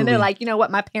questions and they're like, you know what,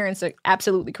 my parents are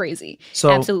absolutely crazy. So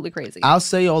absolutely crazy. I'll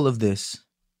say all of this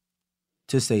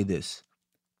to say this.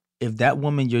 If that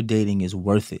woman you're dating is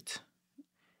worth it,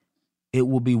 it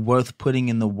will be worth putting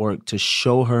in the work to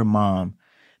show her mom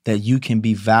that you can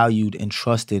be valued and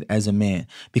trusted as a man.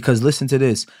 Because listen to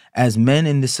this, as men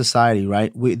in this society,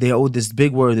 right, they owe this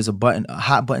big word, there's a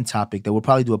hot button topic that we'll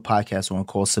probably do a podcast on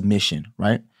called submission,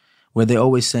 right? Where they're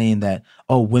always saying that,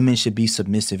 oh, women should be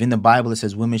submissive. In the Bible, it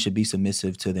says women should be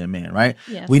submissive to their man, right?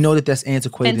 Yes. We know that that's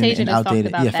antiquated and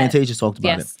outdated. Yeah, Fantasia talked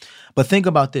about it. But think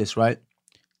about this, right?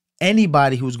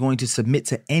 Anybody who's going to submit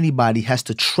to anybody has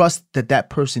to trust that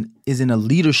that person is in a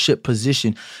leadership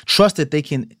position, trust that they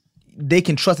can they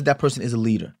can trust that person is a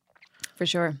leader. For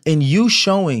sure. And you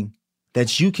showing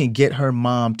that you can get her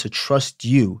mom to trust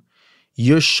you,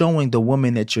 you're showing the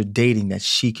woman that you're dating that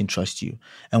she can trust you.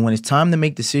 And when it's time to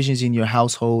make decisions in your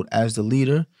household as the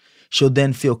leader, she'll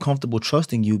then feel comfortable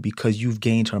trusting you because you've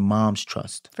gained her mom's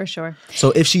trust. For sure.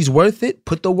 So if she's worth it,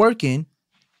 put the work in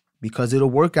because it'll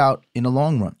work out in the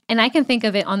long run. And I can think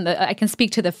of it I can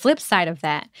speak to the flip side of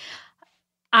that.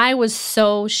 I was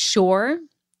so sure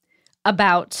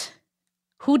about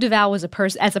who DeVal was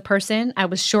as a person. I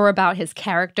was sure about his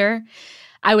character.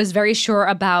 I was very sure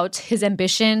about his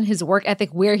ambition, his work ethic,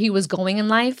 where he was going in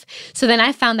life. So then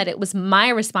I found that it was my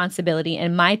responsibility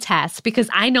and my task, because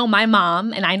I know my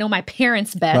mom and I know my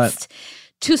parents best,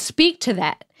 to speak to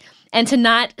that and to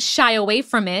not shy away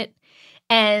from it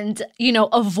and,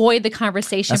 avoid the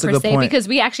conversation per se. Point. Because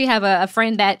we actually have a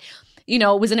friend that,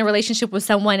 was in a relationship with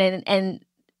someone and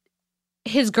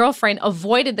his girlfriend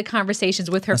avoided the conversations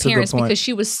with her parents because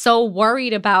she was so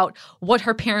worried about what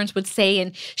her parents would say,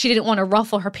 and she didn't want to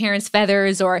ruffle her parents'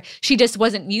 feathers, or she just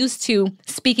wasn't used to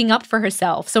speaking up for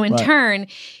herself. So in turn,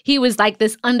 he was like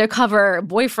this undercover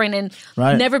boyfriend and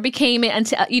never became it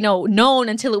until, known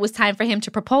until it was time for him to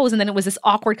propose. And then it was this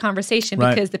awkward conversation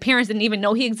because the parents didn't even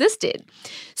know he existed.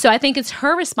 So I think it's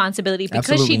her responsibility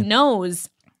because she knows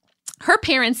her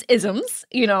parents' isms,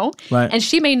 and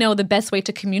she may know the best way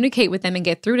to communicate with them and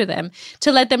get through to them,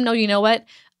 to let them know, you know what?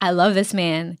 I love this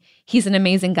man. He's an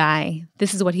amazing guy.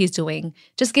 This is what he's doing.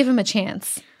 Just give him a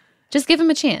chance. Just give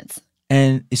him a chance.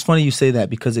 And it's funny you say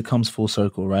that because it comes full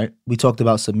circle, right? We talked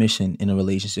about submission in a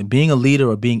relationship. Being a leader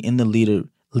or being in the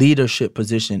leadership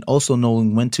position, also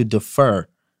knowing when to defer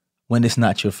when it's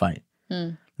not your fight.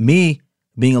 Me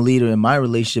being a leader in my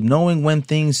relationship, knowing when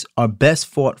things are best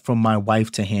fought from my wife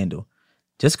to handle.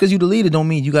 Just because you're the leader don't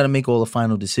mean you got to make all the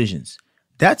final decisions.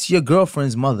 That's your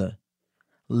girlfriend's mother.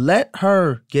 Let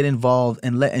her get involved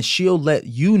and she'll let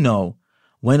you know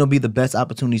when will be the best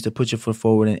opportunities to put your foot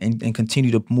forward and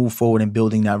continue to move forward in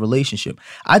building that relationship.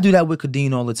 I do that with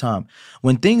Kadeen all the time.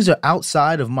 When things are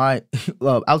outside of my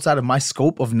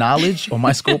scope of knowledge or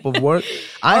my scope of work,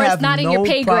 I have it's not no in your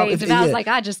pay problem. grade. And I was like,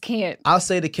 I just can't. I'll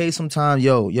say the case sometimes,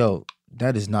 yo,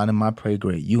 that is not in my pay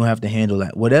grade. You have to handle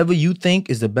that. Whatever you think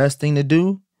is the best thing to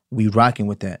do, we rocking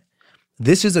with that.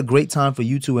 This is a great time for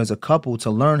you two as a couple to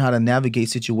learn how to navigate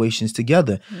situations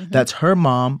together. That's her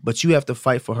mom, but you have to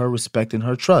fight for her respect and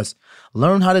her trust.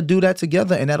 Learn how to do that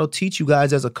together, and that'll teach you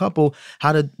guys as a couple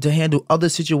how to handle other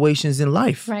situations in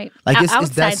life. Right. Like outside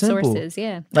it's that simple. Sources,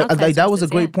 yeah. Like that was a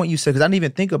great point you said, because I didn't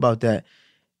even think about that.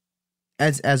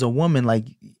 As a woman, like,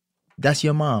 that's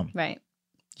your mom. Right.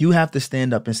 You have to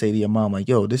stand up and say to your mom, like,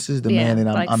 yo, this is the man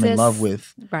that I'm in love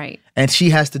with. Right. And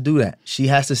she has to do that. She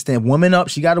has to stand, woman up.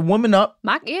 She got to woman up.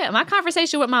 My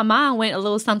conversation with my mom went a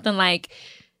little something like,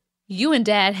 you and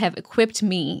dad have equipped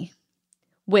me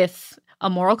with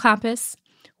a moral compass,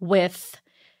 with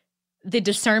the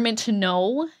discernment to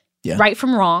know right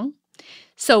from wrong.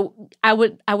 So I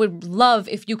would love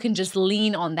if you can just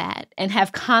lean on that and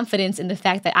have confidence in the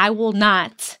fact that I will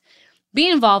not be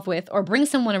involved with or bring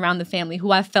someone around the family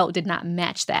who I felt did not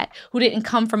match that, who didn't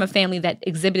come from a family that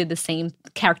exhibited the same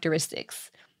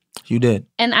characteristics. You did.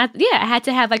 And I had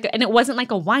to have and it wasn't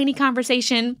like a whiny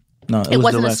conversation. No, it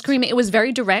wasn't direct. a screaming. It was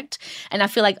very direct. And I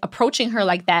feel like approaching her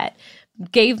like that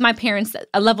gave my parents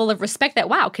a level of respect that,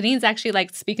 wow, Kadeen's actually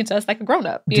like speaking to us like a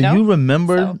grown-up, Do you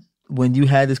remember when you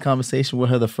had this conversation with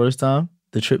her the first time,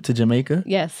 the trip to Jamaica?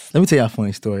 Yes. Let me tell you a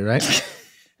funny story, right?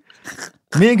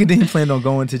 Me and Kadeen planned on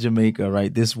going to Jamaica,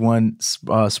 right? This one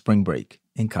spring break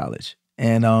in college.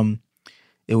 And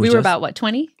it was we were about, what,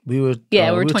 20? We were 20.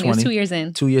 It was 2 years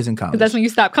in. 2 years in college. That's when you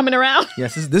stopped coming around?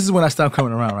 Yes, this is when I stopped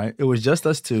coming around, right? It was just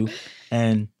us two.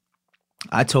 And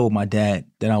I told my dad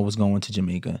that I was going to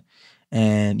Jamaica.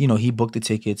 And, he booked the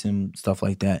tickets and stuff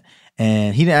like that.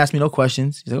 And he didn't ask me no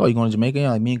questions. He's like, oh, you going to Jamaica?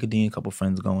 Yeah, like me and Kadeen, a couple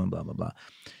friends going, blah, blah, blah.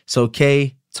 So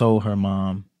Kay told her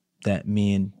mom that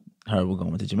me and her were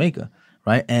going to Jamaica.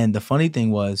 Right. And the funny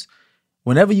thing was,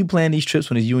 whenever you plan these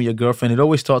trips when it's you and your girlfriend, it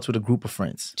always starts with a group of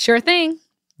friends. Sure thing.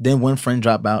 Then one friend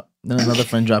drop out, then another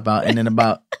friend drop out. And then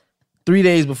about 3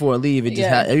 days before I leave, it just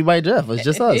had everybody left. It's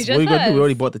just us. What are you going to do? We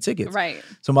already bought the tickets. Right.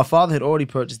 So my father had already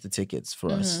purchased the tickets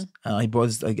for us. He bought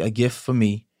us a gift for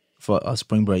me for a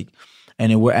spring break.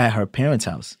 And then we're at her parents'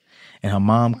 house. And her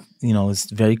mom, is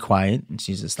very quiet. And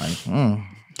she's just like,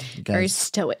 very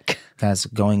stoic. Guys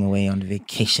going away on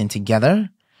vacation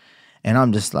together. And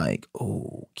I'm just like,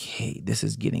 okay, this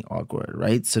is getting awkward,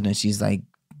 right? So then she's like,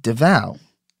 DeVal,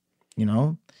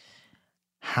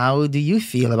 how do you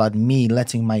feel about me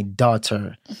letting my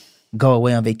daughter go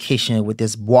away on vacation with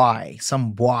this boy,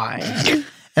 some boy?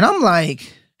 And I'm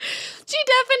like, She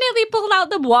definitely pulled out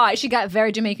the wad. She got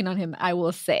very Jamaican on him, I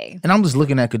will say. And I'm just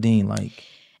looking at Kadeen like...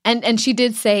 And she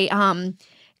did say,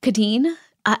 Kadeen,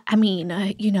 I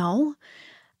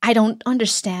don't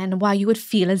understand why you would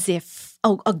feel as if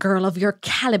a girl of your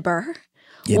caliber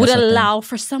would allow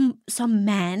for some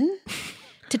man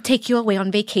to take you away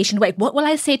on vacation. Wait, what will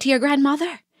I say to your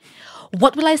grandmother?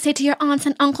 What will I say to your aunts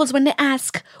and uncles when they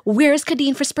ask, where's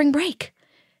Kadeen for spring break?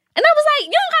 And I was like,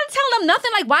 you don't gotta tell them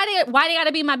nothing. Like, why they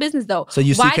gotta be in my business though? So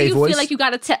you see why do you voice? feel like you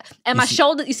gotta tell? And my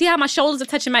shoulders, you see how my shoulders are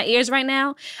touching my ears right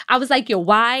now? I was like,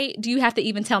 why do you have to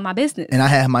even tell my business? And I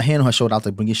had my hand on her shoulder. I was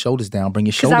like, bring your shoulders down. Bring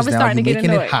your shoulders down. I was starting to get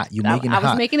annoyed. You're making it hot.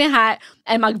 I was making it hot,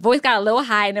 and my voice got a little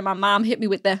high, and then my mom hit me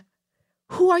with the,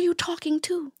 who are you talking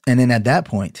to? And then at that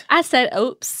point, I said,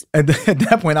 oops. At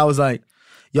that point, I was like,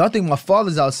 y'all think my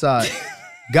father's outside?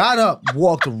 Got up,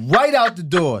 walked right out the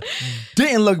door,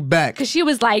 didn't look back. Because she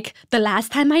was like, the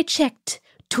last time I checked,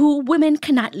 2 women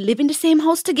cannot live in the same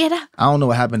house together. I don't know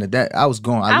what happened to that. I was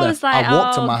gone. I left. Was like, I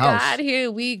walked to my house. God, here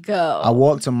we go. I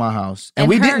walked to my house. And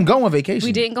we didn't go on vacation.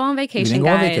 We didn't go on vacation,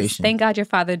 guys. Thank God your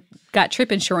father got trip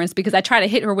insurance because I tried to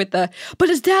hit her with but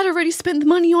his dad already spent the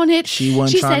money on it. She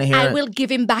said, I will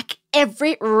give him back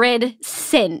every red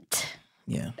cent.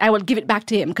 Yeah. I will give it back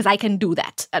to him because I can do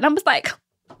that. And I was like,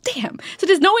 damn. So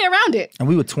there's no way around it. And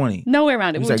we were 20. No way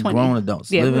around it. We were like 20. grown adults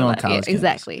living on college. Yeah,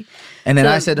 exactly. And then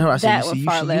I said to her, I said, you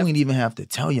left. ain't even have to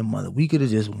tell your mother. We could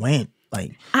have just went.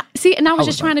 Like, and I was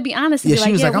just trying to be honest. Yeah,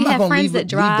 she was like, I'm not going to leave the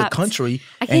dropped. country.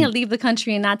 I can't leave the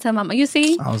country and not tell my mom. You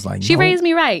see? I was like, she raised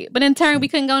me right, but in turn, we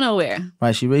couldn't go nowhere.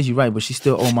 Right, she raised you right, but she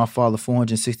still owed my father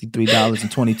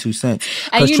 $463.22.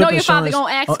 And you know your father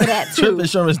going to ask for that, too. Trip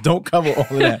insurance don't cover all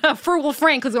of that. Frugal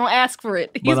Frank is going to ask for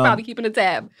it. He's probably keeping a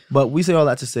tab. But we say all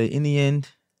that to say, in the end,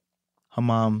 her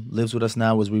mom lives with us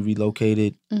now as we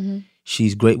relocated. Mm-hmm.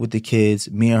 She's great with the kids.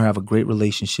 Me and her have a great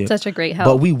relationship. Such a great help.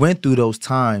 But we went through those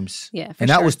times. Yeah, and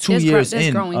that was 2 years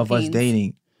in of us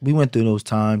dating. We went through those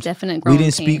times. Definite growing We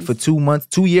didn't speak for 2 months.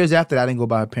 2 years after that, I didn't go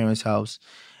by her parents' house.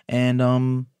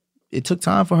 And it took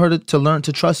time for her to learn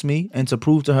to trust me and to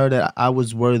prove to her that I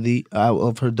was worthy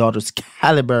of her daughter's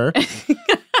caliber.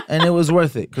 And it was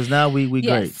worth it because now we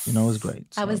great. You know, it was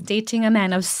great. So. I was dating a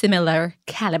man of similar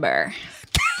caliber.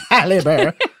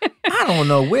 Caliber? I don't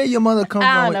know where your mother comes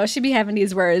from. I don't know. She be having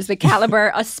these words, but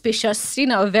caliber, auspicious,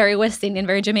 very West Indian,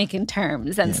 very Jamaican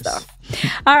terms and stuff.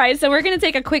 All right, so we're going to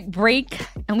take a quick break,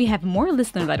 and we have more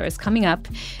listener letters coming up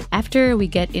after we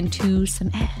get into some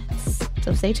ads.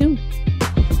 So stay tuned.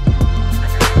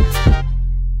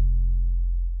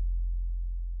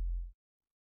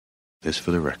 This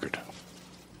for the record.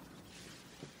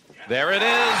 There it is,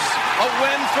 a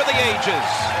win for the ages.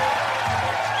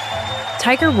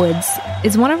 Tiger Woods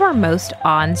is one of our most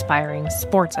awe-inspiring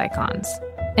sports icons.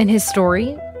 And his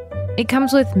story, it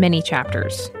comes with many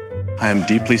chapters. I am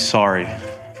deeply sorry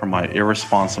for my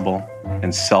irresponsible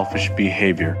and selfish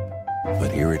behavior.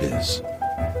 But here it is.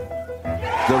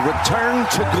 The return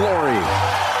to glory.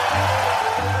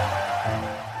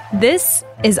 This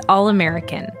is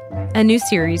All-American, a new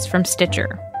series from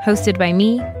Stitcher, hosted by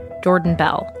me, Jordan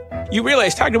Bell. You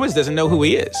realize Tiger Woods doesn't know who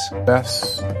he is.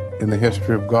 Best in the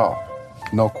history of golf.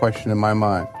 No question in my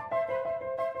mind.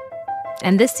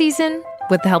 And this season,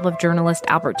 with the help of journalist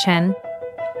Albert Chen,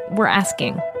 we're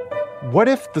asking, what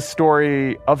if the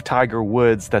story of Tiger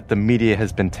Woods that the media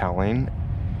has been telling,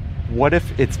 what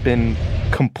if it's been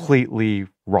completely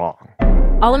wrong?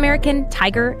 All-American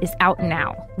Tiger is out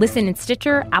now. Listen in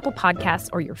Stitcher, Apple Podcasts,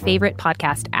 or your favorite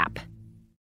podcast app.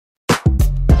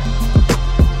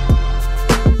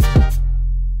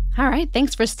 All right,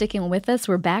 thanks for sticking with us.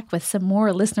 We're back with some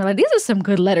more listener letters. These are some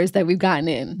good letters that we've gotten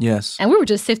in. Yes. And we were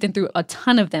just sifting through a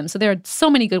ton of them. So there are so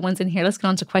many good ones in here. Let's get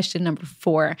on to question number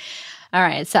 4. All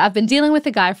right, so I've been dealing with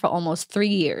a guy for almost 3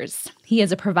 years. He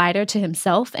is a provider to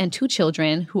himself and 2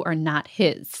 children who are not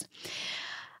his.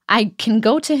 I can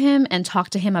go to him and talk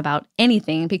to him about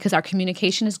anything because our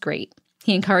communication is great.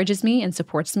 He encourages me and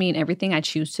supports me in everything I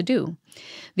choose to do.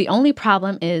 The only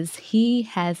problem is he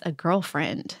has a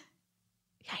girlfriend.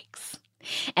 Yikes.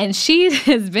 And she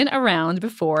has been around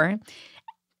before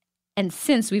and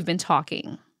since we've been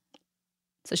talking.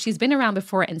 So she's been around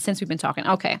before and since we've been talking.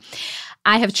 Okay.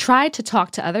 I have tried to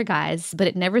talk to other guys, but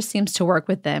it never seems to work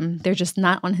with them. They're just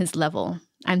not on his level.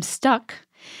 I'm stuck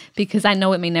because I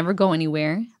know it may never go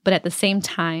anywhere, but at the same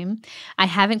time, I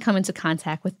haven't come into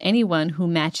contact with anyone who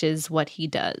matches what he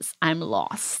does. I'm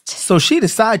lost. So she the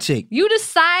side chick. You the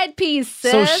side piece,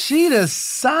 sis. So she the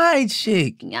side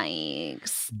chick.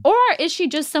 Yikes. Or is she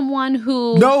just someone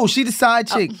who... No, she the side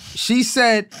chick. She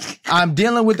said, I'm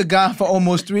dealing with the guy for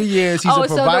almost 3 years. He's a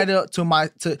provider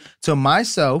to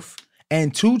myself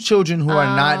and 2 children who are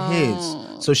not his.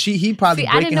 So he probably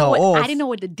breaking her off. I didn't know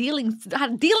what dealing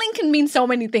can mean so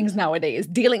many things nowadays.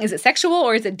 Dealing, is it sexual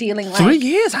or is it dealing like 3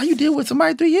 years? How you deal with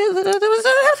somebody 3 years?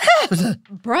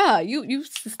 Bruh, you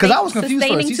because I was confused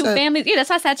sustaining first. 2 families. Yeah, that's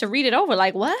why I had to read it over.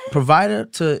 Like what? Provider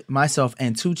to myself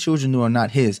and 2 children who are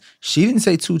not his. She didn't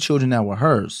say 2 children that were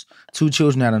hers. 2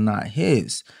 children that are not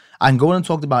his. I can go and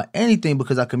talk about anything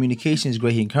because our communication is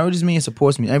great. He encourages me and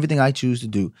supports me in everything I choose to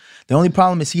do. The only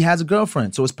problem is he has a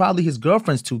girlfriend. So it's probably his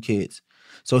girlfriend's 2 kids.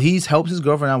 So he's helped his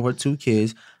girlfriend out with 2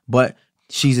 kids, but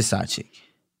she's a side chick.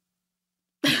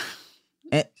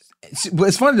 But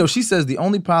it's funny though. She says the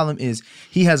only problem is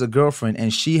he has a girlfriend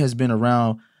and she has been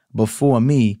around before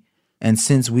me and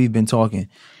since we've been talking.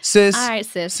 Sis. All right,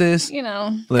 sis. You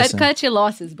know, cut your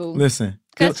losses, boo. Listen.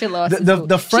 Cut your losses.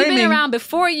 The framing. She's been around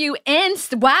before you and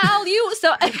while you.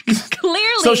 So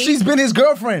clearly. So she's been his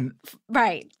girlfriend.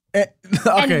 Right. Okay.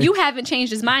 And you haven't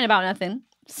changed his mind about nothing.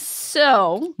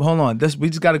 So. Hold on. We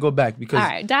just got to go back because. All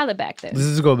right. Dial it back then. Let's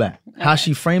just go back. Okay. How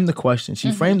she framed the question.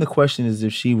 She framed the question as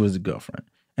if she was a girlfriend.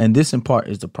 And this in part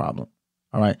is the problem.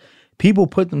 All right. People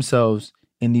put themselves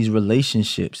in these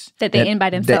relationships. That they end by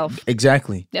themselves.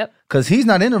 Exactly. Yep. Because he's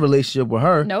not in a relationship with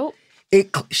her. Nope.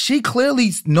 She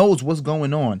clearly knows what's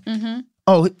going on. Mm-hmm.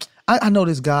 Oh, I know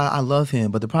this guy. I love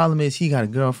him. But the problem is he got a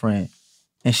girlfriend.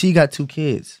 And she got 2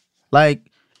 kids. Like,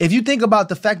 if you think about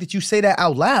the fact that you say that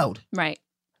out loud. Right.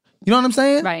 You know what I'm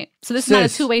saying? Right. So this is not a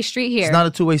 2-way street here. It's not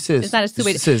a 2-way sis. It's not a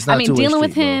 2-way. Sis, I mean, dealing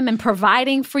with him and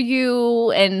providing for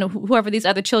you and whoever these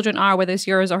other children are, whether it's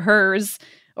yours or hers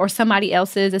or somebody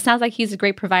else's. It sounds like he's a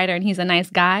great provider and he's a nice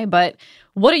guy, but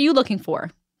what are you looking for?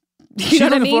 She's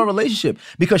looking for a relationship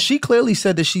because she clearly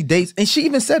said that she dates, and she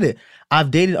even said it.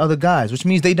 I've dated other guys, which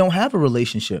means they don't have a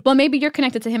relationship. Well, maybe you're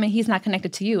connected to him and he's not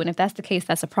connected to you. And if that's the case,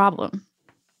 that's a problem.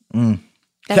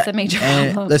 That's a major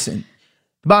problem. Listen,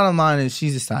 the bottom line is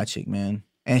she's a side chick, man.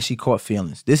 And she caught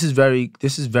feelings. This is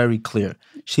very clear.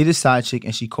 She's a side chick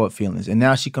and she caught feelings. And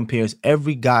now she compares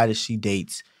every guy that she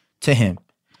dates to him,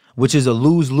 which is a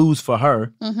lose-lose for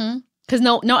her. Because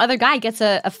no other guy gets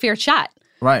a fair shot.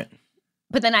 Right.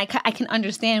 But then I can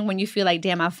understand when you feel like,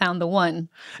 damn, I found the one.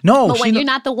 No. But when you're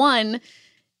not the one,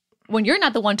 when you're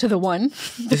not the one to the one,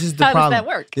 this is the how problem. does that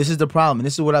work? This is the problem. And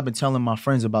this is what I've been telling my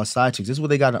friends about side chicks. This is what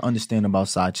they got to understand about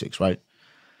side chicks, right?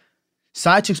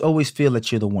 Side chicks always feel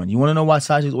that you're the one. You want to know why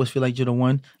side chicks always feel like you're the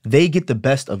one? They get the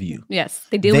best of you. Yes,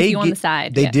 they deal with you on the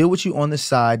side. They deal with you on the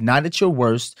side, not at your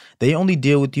worst. They only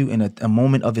deal with you in a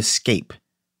moment of escape,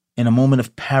 in a moment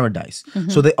of paradise.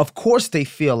 So of course they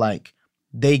feel like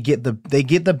they get the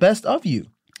best of you,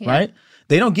 right?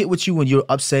 They don't get with you when you're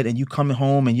upset and you coming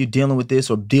home and you're dealing with this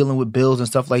or dealing with bills and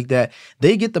stuff like that.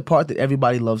 They get the part that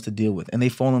everybody loves to deal with, and they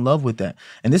fall in love with that.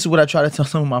 And this is what I try to tell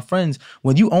some of my friends.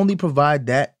 When you only provide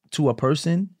that to a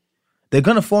person, they're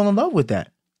going to fall in love with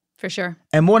that. For sure.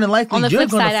 And more than likely, you're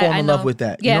going to fall in love with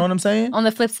that. You know what I'm saying? On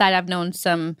the flip side, I've known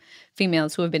some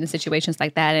females who have been in situations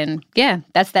like that. And yeah,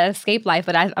 that's that escape life.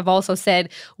 But I've also said,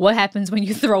 what happens when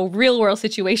you throw real world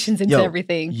situations into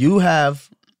everything? You have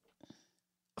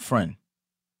a friend.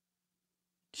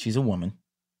 She's a woman.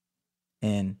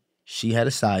 And she had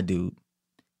a side dude.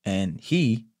 And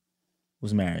he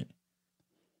was married.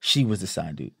 She was the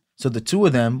side dude. So the two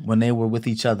of them, when they were with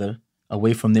each other,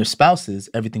 away from their spouses,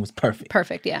 everything was perfect.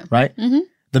 Perfect, yeah. Right?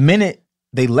 The minute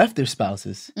they left their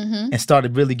spouses and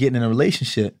started really getting in a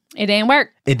relationship, it didn't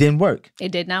work. It didn't work.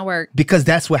 It did not work. Because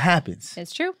that's what happens.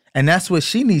 It's true. And that's what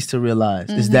she needs to realize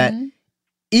is that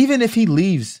even if he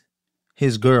leaves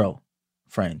his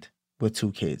girlfriend with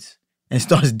 2 kids and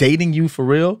starts dating you for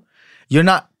real, you're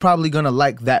not probably going to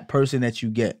like that person that you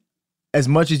get as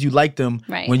much as you like them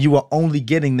when you were only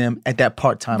getting them at that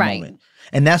part-time moment.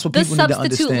 And that's what people need to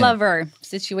understand. The substitute lover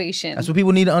situation. That's what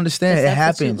people need to understand. It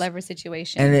happens. Substitute lover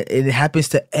situation. And it happens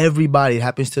to everybody. It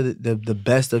happens to the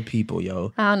best of people,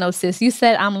 yo. I don't know, sis. You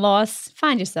said I'm lost.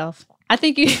 Find yourself. I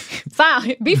think you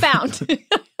be found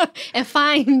and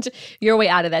find your way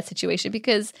out of that situation,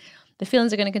 because the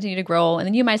feelings are going to continue to grow, and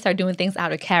then you might start doing things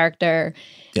out of character.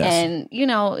 Yes. And, you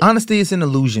know. Honesty is an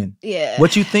illusion. Yeah.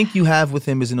 What you think you have with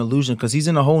him is an illusion, because he's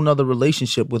in a whole nother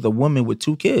relationship with a woman with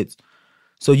 2 kids.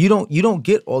 So you don't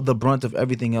get all the brunt of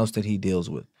everything else that he deals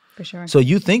with. For sure. So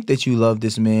you think that you love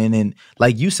this man, and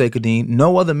like you say, Kadeen,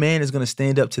 no other man is going to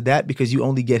stand up to that, because you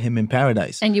only get him in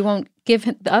paradise. And you won't give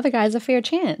the other guys a fair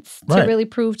chance to really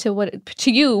prove to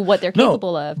you what they're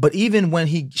capable of. But even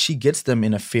when she gets them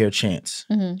in a fair chance,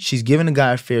 she's giving a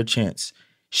guy a fair chance.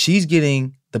 She's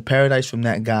getting the paradise from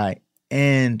that guy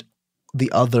and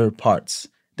the other parts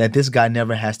that this guy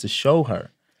never has to show her.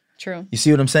 True. You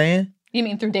see what I'm saying? You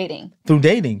mean through dating? Through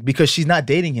dating, because she's not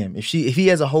dating him. If he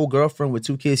has a whole girlfriend with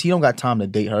 2 kids, he don't got time to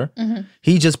date her. Mm-hmm.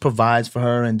 He just provides for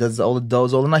her and does all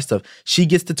the nice stuff. She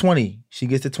gets the 20. She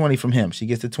gets the 20 from him. She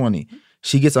gets the 20.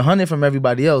 She gets 100 from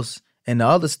everybody else, and the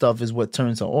other stuff is what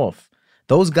turns her off.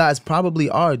 Those guys probably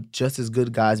are just as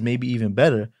good guys, maybe even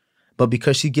better, but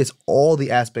because she gets all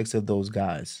the aspects of those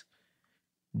guys,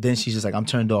 then she's just like, I'm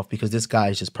turned off because this guy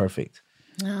is just perfect.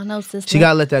 No, no, sister. She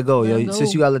gotta let that go, yo.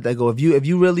 Sis, you gotta let that go. If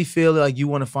you really feel like you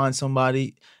want to find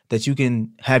somebody that you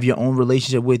can have your own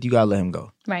relationship with, you gotta let him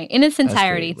go. Right, in its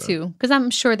entirety too, because I'm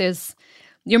sure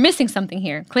you're missing something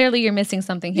here. Clearly, you're missing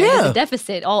something here. There's a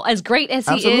deficit. All as great as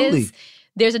he is,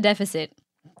 there's a deficit.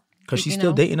 Because she's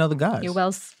still dating other guys. Your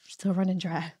well's still running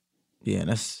dry. Yeah,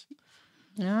 that's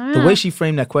the way she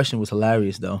framed that question was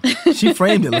hilarious, though. She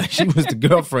framed it like she was the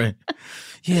girlfriend.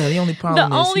 Yeah, the only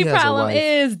problem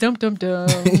is dum.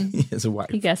 He has a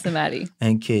wife. He got somebody.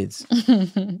 And kids.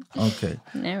 Okay.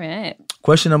 All right.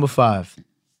 Question number 5.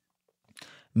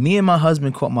 Me and my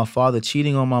husband caught my father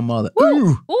cheating on my mother.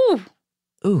 Ooh. Ooh.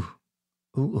 Ooh.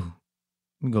 Ooh.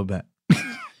 Let me go back.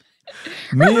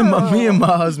 Me and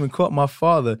my husband caught my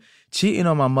father cheating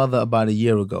on my mother about a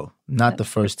year ago. Not the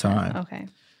first time. Okay.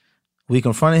 We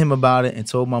confronted him about it and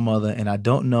told my mother, and I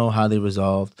don't know how they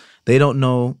resolved. They don't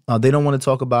know. They don't want to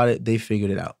talk about it. They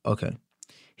figured it out. Okay.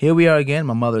 Here we are again.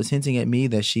 My mother is hinting at me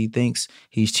that she thinks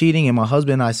he's cheating, and my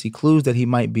husband and I see clues that he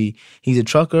might be. He's a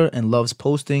trucker and loves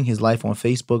posting his life on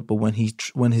Facebook, but when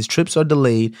his trips are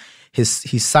delayed,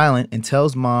 he's silent and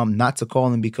tells mom not to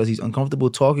call him because he's uncomfortable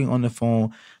talking on the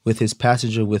phone with his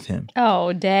passenger with him.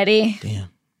 Oh, daddy.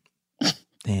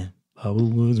 Damn. I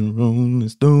was a rolling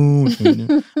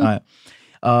stone. All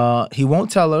right. He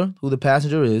won't tell her who the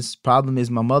passenger is. Problem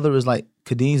is, my mother is like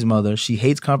Kadeen's mother. She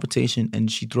hates confrontation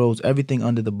and she throws everything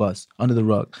under the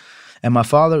rug. And my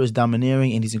father is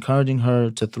domineering and he's encouraging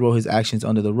her to throw his actions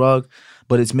under the rug.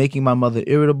 But it's making my mother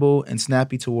irritable and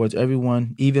snappy towards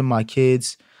everyone, even my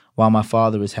kids, while my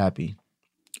father is happy.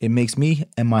 It makes me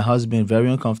and my husband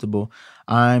very uncomfortable.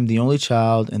 I'm the only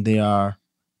child and they are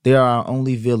our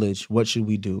only village. What should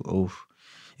we do? Oof.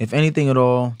 If anything at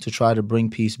all, to try to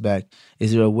bring peace back,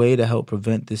 is there a way to help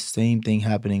prevent this same thing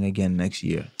happening again next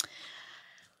year?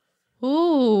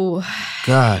 Ooh.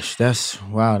 Gosh, that's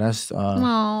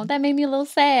oh, that made me a little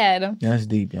sad. That's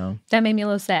deep, yo. That made me a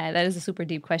little sad. That is a super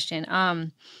deep question.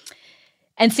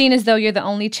 And seeing as though you're the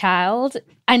only child,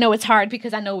 I know it's hard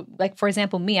because I know, like, for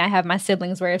example, me, I have my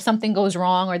siblings where if something goes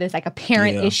wrong or there's like a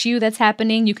parent issue that's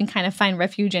happening, you can kind of find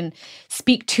refuge and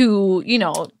speak to,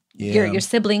 your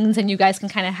siblings, and you guys can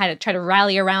kind of try to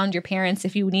rally around your parents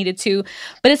if you needed to.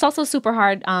 But it's also super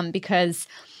hard because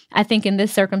I think in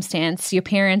this circumstance, your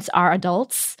parents are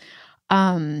adults.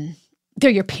 They're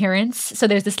your parents. So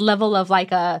there's this level of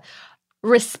like a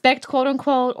respect, quote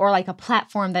unquote, or like a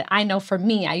platform that I know for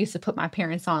me, I used to put my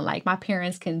parents on. Like, my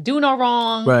parents can do no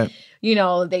wrong. Right.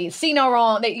 They see no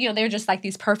wrong. They're just like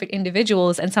these perfect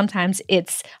individuals. And sometimes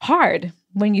it's hard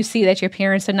when you see that your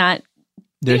parents are not,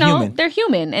 human. They're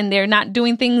human and they're not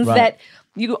doing things that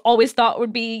you always thought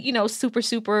would be, super,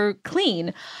 super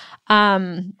clean.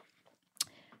 That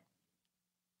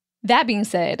being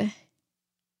said,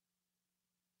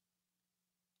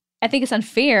 I think it's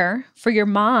unfair for your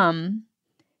mom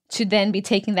to then be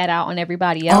taking that out on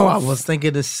everybody else. Oh, I was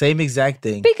thinking the same exact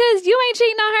thing. Because you ain't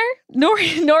cheating on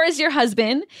her, nor is your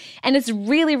husband. And it's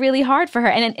really, really hard for her.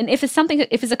 And if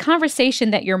it's a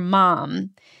conversation that your mom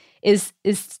is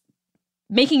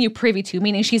making you privy to,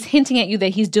 meaning she's hinting at you that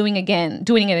he's doing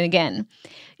it again,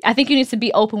 I think you need to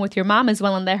be open with your mom as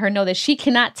well and let her know that she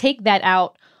cannot take that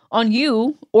out on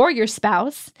you or your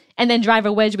spouse and then drive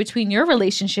a wedge between your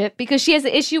relationship because she has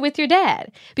an issue with your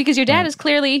dad. Because your dad is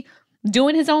clearly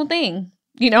doing his own thing.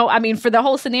 For the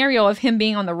whole scenario of him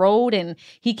being on the road and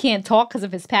he can't talk because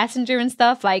of his passenger and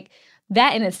stuff, like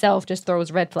that in itself just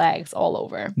throws red flags all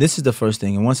over. This is the first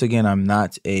thing. And once again, I'm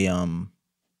not a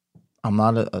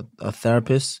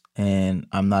therapist and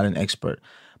I'm not an expert.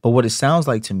 But what it sounds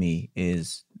like to me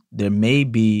is there may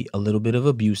be a little bit of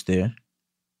abuse there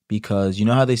because you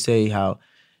know how they say how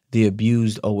the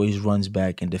abused always runs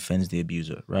back and defends the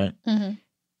abuser, right? Mm-hmm.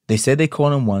 They said they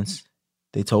caught him once.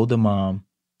 They told the mom.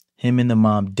 Him and the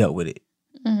mom dealt with it.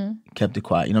 Mm-hmm. Kept it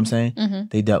quiet. You know what I'm saying? Mm-hmm.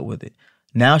 They dealt with it.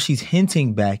 Now she's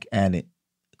hinting back at it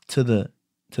to the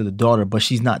daughter, but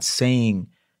she's not saying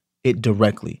it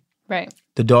directly. Right.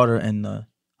 The daughter and the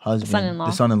husband,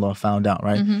 the son-in-law found out,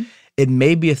 right? Mm-hmm. It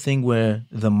may be a thing where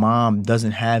the mom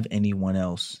doesn't have anyone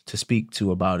else to speak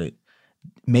to about it.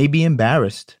 May be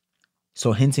embarrassed.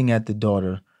 So hinting at the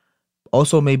daughter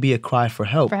also may be a cry for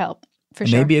help. For help, for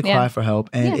sure. Maybe a cry for help.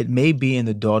 And it may be in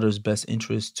the daughter's best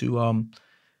interest to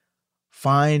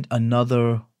find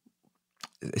another.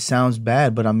 It sounds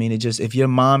bad, but I mean, if your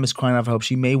mom is crying out for help,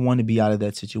 she may want to be out of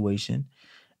that situation,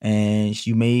 and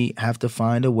you may have to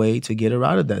find a way to get her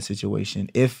out of that situation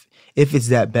if it's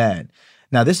that bad.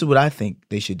 Now, this is what I think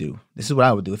they should do. This is what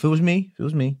I would do if it was me.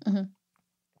 Mm-hmm.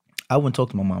 I wouldn't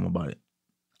talk to my mom about it.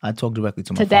 I'd talk directly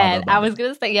to my father dad. about I was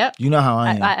gonna say, yep. You know how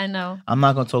I am. I know. I'm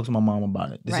not gonna talk to my mom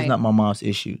about it. This is not my mom's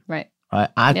issue. Right. All right.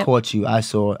 I caught you. I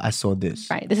saw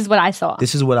this. Right. This is what I saw.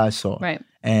 This is what I saw. Right.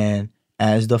 And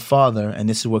as the father, and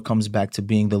this is what comes back to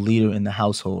being the leader in the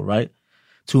household, right?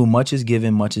 To whom much is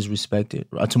given, much is respected.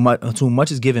 To whom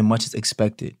much is given, much is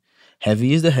expected.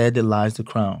 Heavy is the head that lies the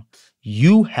crown.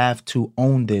 You have to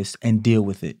own this and deal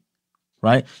with it,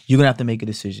 right? You're going to have to make a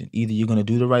decision. Either you're going to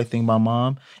do the right thing by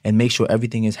mom and make sure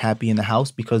everything is happy in the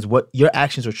house, because what your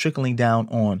actions are trickling down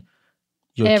on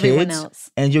your everyone kids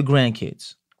else and your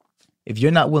grandkids. If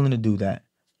you're not willing to do that,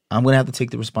 I'm going to have to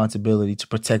take the responsibility to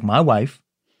protect my wife,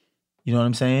 you know what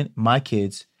I'm saying, my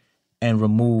kids, and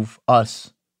remove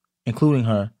us, including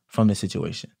her, from the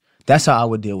situation. That's how I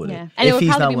would deal with it. And it would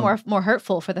probably be more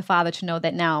hurtful for the father to know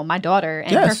that now my daughter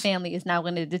and her family is now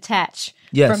going to detach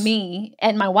from me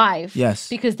and my wife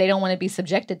because they don't want to be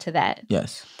subjected to that.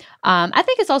 Yes. I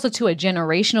think it's also too a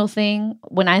generational thing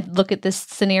when I look at this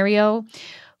scenario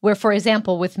where, for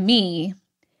example, with me,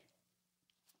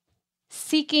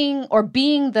 seeking or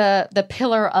being the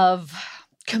pillar of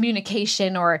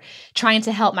communication or trying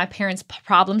to help my parents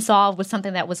problem solve was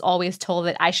something that was always told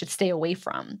that I should stay away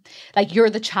from. Like, you're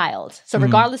the child. So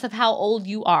regardless of how old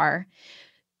you are,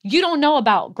 you don't know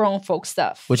about grown folk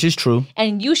stuff. Which is true.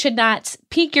 And you should not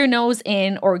peek your nose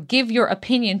in or give your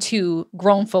opinion to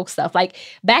grown folk stuff. Like,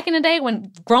 back in the day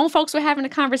when grown folks were having a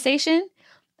conversation,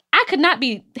 I could not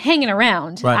be hanging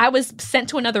around. Right. I was sent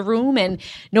to another room and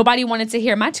nobody wanted to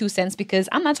hear my 2 cents because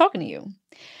I'm not talking to you.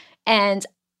 And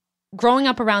growing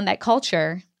up around that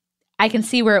culture, I can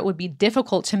see where it would be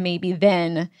difficult to maybe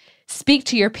then speak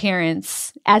to your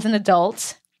parents as an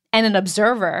adult and an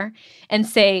observer and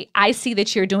say, I see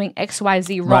that you're doing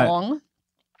XYZ wrong,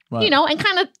 Right. you know, and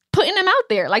kind of putting them out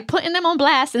there, like putting them on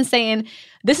blast and saying,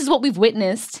 this is what we've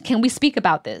witnessed. Can we speak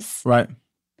about this? Right.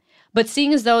 But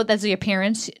seeing as though that's your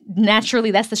parents,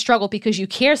 naturally that's the struggle because you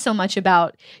care so much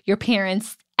about your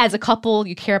parents as a couple,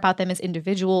 you care about them as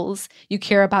individuals, you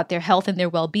care about their health and their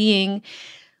well-being.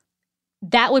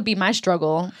 That would be my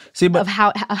struggle of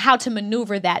how to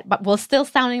maneuver that, but while still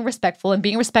sounding respectful and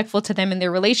being respectful to them in their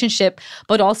relationship,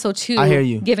 but also to I hear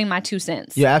you. Giving my 2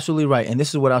 cents. You're absolutely right. And this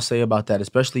is what I'll say about that,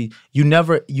 especially you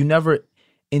never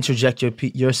interject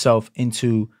yourself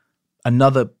into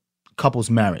another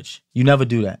couple's marriage. You never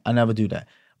do that. I never do that.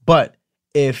 But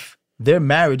if their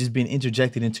marriage is being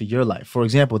interjected into your life, for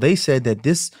example, they said that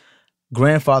this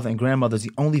grandfather and grandmother is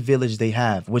the only village they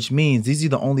have, which means these are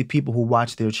the only people who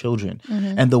watch their children.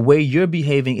 Mm-hmm. And the way you're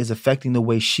behaving is affecting the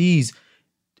way she's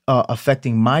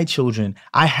affecting my children.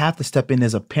 I have to step in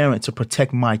as a parent to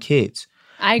protect my kids.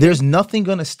 There's nothing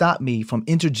going to stop me from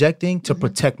interjecting to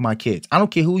protect my kids. I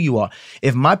don't care who you are.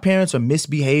 If my parents are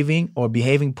misbehaving or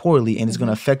behaving poorly and it's going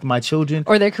to affect my children.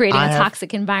 Or they're creating a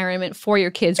toxic environment for your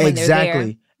kids when they're there.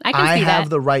 Exactly. I can see that. I have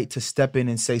the right to step in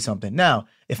and say something. Now,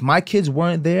 if my kids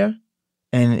weren't there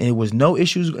and it was no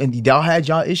issues and y'all had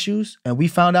y'all issues and we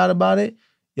found out about it,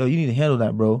 yo, you need to handle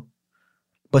that, bro.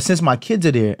 But since my kids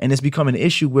are there and it's becoming an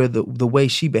issue where the way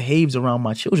she behaves around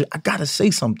my children, I got to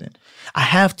say something. I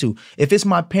have to. If it's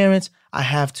my parents, I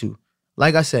have to.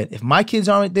 Like I said, if my kids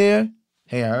aren't there,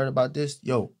 hey, I heard about this.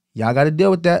 Yo, y'all got to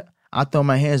deal with that. I throw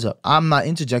my hands up. I'm not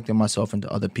interjecting myself into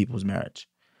other people's marriage.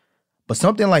 But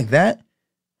something like that,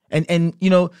 and you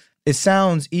know, it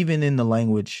sounds even in the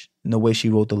language, in the way she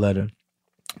wrote the letter,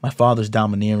 my father's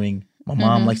domineering. My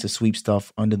mom likes to sweep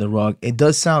stuff under the rug. It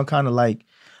does sound kind of like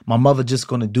my mother just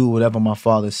going to do whatever my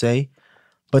father say.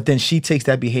 But then she takes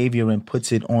that behavior and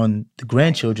puts it on the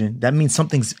grandchildren. That means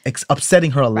something's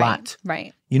upsetting her a lot.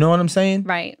 Right. You know what I'm saying?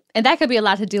 Right. And that could be a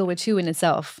lot to deal with too in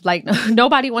itself. Like,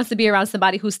 nobody wants to be around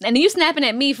somebody who's, and you snapping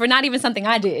at me for not even something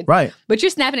I did. Right. But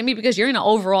you're snapping at me because you're in an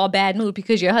overall bad mood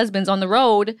because your husband's on the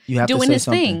road doing his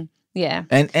thing. Yeah.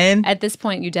 And at this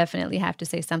point, you definitely have to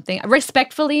say something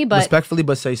respectfully, but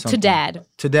say something to dad.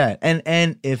 To dad.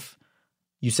 And if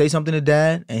you say something to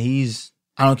dad and he's,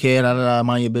 I don't care,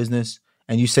 mind your business,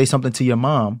 and you say something to your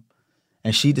mom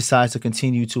and she decides to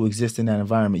continue to exist in that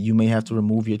environment, you may have to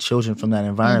remove your children from that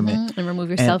environment and remove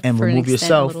yourself and for remove an extent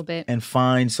yourself a little bit. And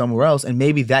find somewhere else. And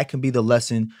maybe that can be the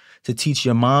lesson to teach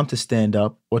your mom to stand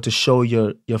up or to show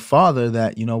your father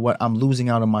that, you know what, I'm losing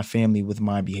out on my family with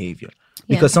my behavior.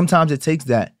 Because sometimes it takes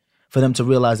that for them to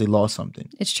realize they lost something.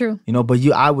 It's true. You know, but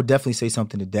I would definitely say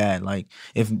something to dad. Like,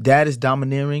 if dad is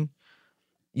domineering,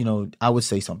 I would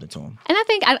say something to him. And I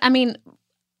think, I mean,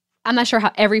 I'm not sure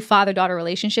how every father-daughter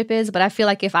relationship is, but I feel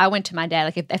like if I went to my dad,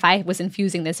 like if I was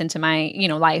infusing this into my,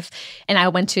 life, and I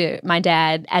went to my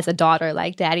dad as a daughter,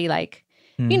 like, Daddy, like,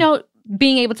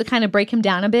 being able to kind of break him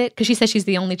down a bit, because she says she's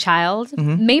the only child,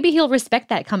 maybe he'll respect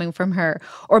that coming from her.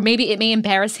 Or maybe it may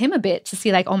embarrass him a bit to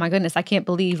see, like, oh my goodness, I can't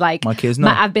believe, like, my kids know.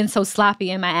 I've been so sloppy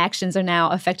and my actions are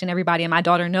now affecting everybody and my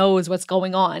daughter knows what's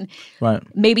going on. Right.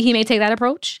 Maybe he may take that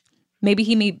approach. Maybe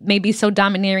he may be so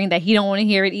domineering that he don't want to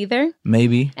hear it either.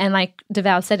 Maybe. And like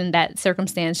DeVal said, in that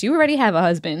circumstance, you already have a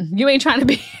husband. You ain't trying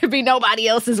to be nobody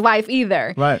else's wife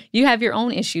either. Right. You have your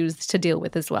own issues to deal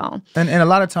with as well. And a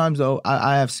lot of times, though,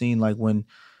 I have seen, like, when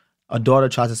a daughter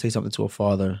tries to say something to a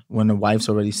father, when the wife's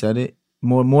already said it,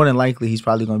 more than likely, he's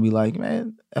probably going to be like,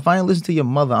 man, if I ain't listen to your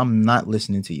mother, I'm not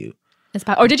listening to you.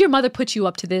 Or did your mother put you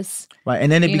up to this? Right. And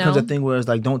then it becomes a thing where it's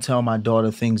like, don't tell my daughter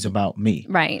things about me.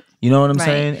 Right. You know what I'm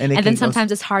saying? And then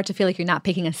sometimes it's hard to feel like you're not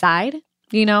picking a side,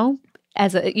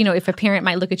 as a, if a parent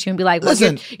might look at you and be like, well,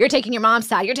 listen, you're taking your mom's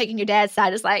side, you're taking your dad's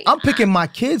side. It's like, I'm picking my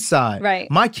kid's side. Right.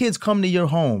 My kids come to your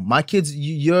home. My kids,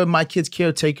 you're my kid's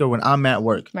caretaker when I'm at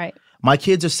work. Right. My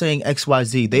kids are saying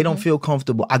XYZ. They don't feel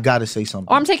comfortable. I got to say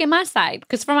something. Or I'm taking my side.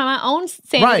 Because for my own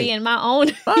sanity and my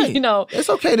own, it's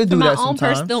okay to do that sometimes. For my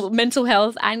own personal mental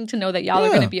health, I need to know that y'all are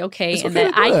going to be okay. And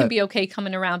that I can be okay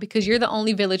coming around because you're the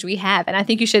only village we have. And I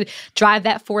think you should drive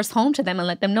that force home to them and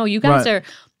let them know you guys are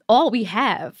all we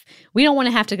have. We don't want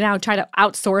to have to now try to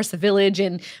outsource the village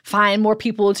and find more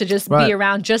people to just be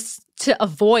around just to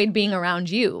avoid being around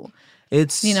you.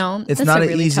 It's not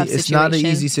an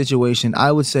easy situation.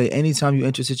 I would say anytime you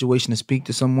enter a situation to speak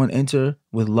to someone, enter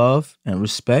with love and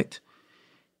respect.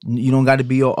 You don't got to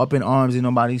be all up in arms in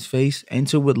nobody's face.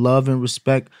 Enter with love and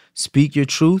respect. Speak your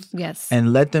truth. Yes.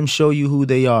 And let them show you who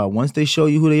they are. Once they show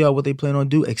you who they are, what they plan on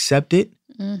do, accept it.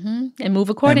 And move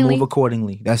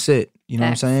accordingly. That's it. You know what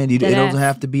I'm saying? It doesn't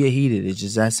have to be a heated. It's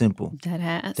just that simple. Dead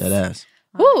ass.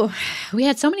 Ooh, we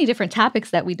had so many different topics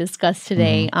that we discussed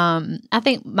today. I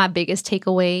think my biggest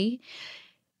takeaway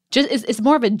it's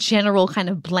more of a general kind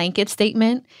of blanket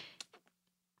statement.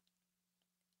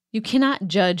 You cannot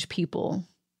judge people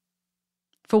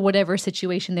for whatever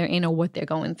situation they're in or what they're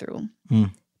going through.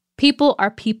 People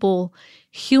are people.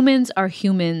 Humans are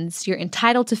humans. You're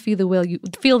entitled to feel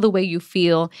the way you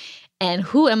feel. And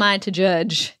who am I to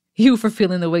judge you for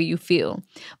feeling the way you feel?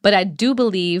 But I do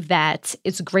believe that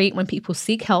it's great when people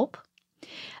seek help.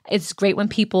 It's great when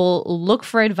people look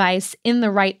for advice in the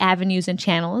right avenues and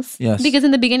channels. Yes. Because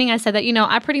in the beginning I said that,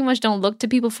 I pretty much don't look to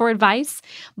people for advice,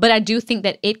 but I do think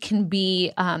that it can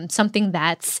be something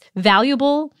that's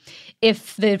valuable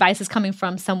if the advice is coming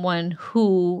from someone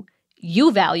who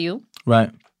you value.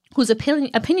 Right. Whose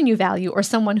opinion you value, or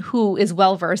someone who is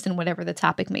well-versed in whatever the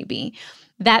topic may be.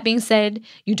 That being said,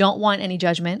 you don't want any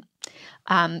judgment.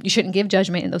 You shouldn't give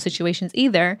judgment in those situations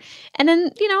either. And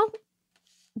then,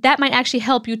 that might actually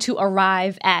help you to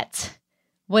arrive at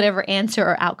whatever answer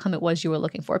or outcome it was you were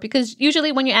looking for. Because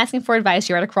usually when you're asking for advice,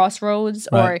 you're at a crossroads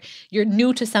or you're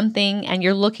new to something and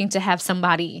you're looking to have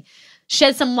somebody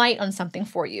shed some light on something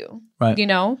for you. Right.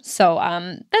 So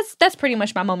that's pretty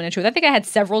much my moment of truth. I think I had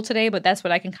several today, but that's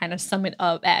what I can kind of sum it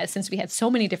up as, since we had so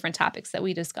many different topics that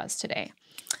we discussed today.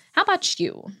 How about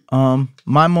you?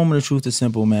 My moment of truth is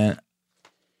simple, man.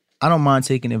 I don't mind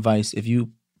taking advice if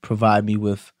you provide me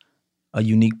with a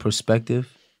unique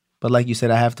perspective. But like you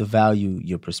said, I have to value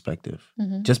your perspective.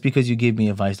 Just because you give me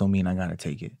advice don't mean I got to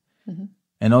take it.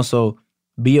 And also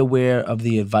be aware of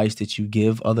the advice that you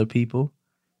give other people.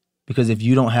 Because if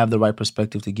you don't have the right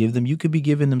perspective to give them, you could be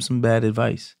giving them some bad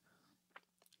advice.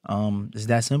 It's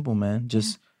that simple, man.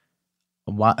 Just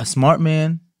a smart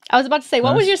man. I was about to say,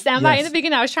 what was your soundbite in the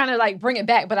beginning? I was trying to bring it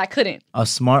back, but I couldn't. A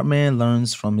smart man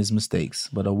learns from his mistakes,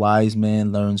 but a wise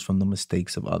man learns from the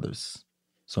mistakes of others.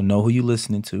 So know who you're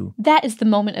listening to. That is the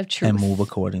moment of truth. And move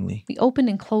accordingly. We opened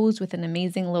and closed with an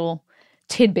amazing little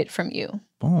tidbit from you.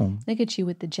 Boom. Look at you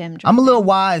with the gem drop. I'm a little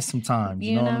wise sometimes.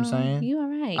 You know what I'm saying? You all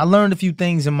right. I learned a few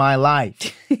things in my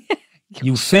life.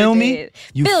 You feel me?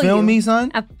 You feel me,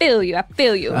 son? I feel you.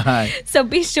 All right. So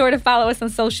be sure to follow us on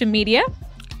social media.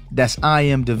 That's I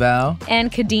Am DeVal.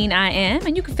 And Kadeen I Am.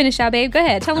 And you can finish out, babe. Go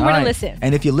ahead. Tell them where to listen.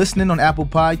 And if you're listening on Apple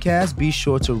Podcasts, be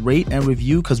sure to rate and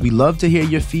review, because we love to hear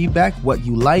your feedback, what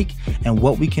you like, and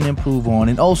what we can improve on.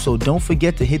 And also, don't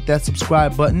forget to hit that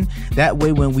subscribe button. That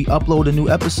way, when we upload a new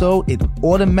episode, it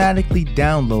automatically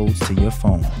downloads to your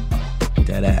phone.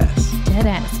 Dead ass. Dead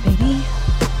ass, baby.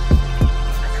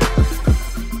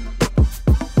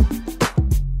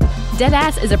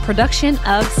 Deadass is a production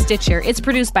of Stitcher. It's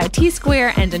produced by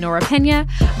T-Square and Denora Pena.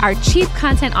 Our chief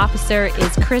content officer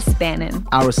is Chris Bannon.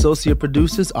 Our associate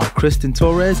producers are Kristen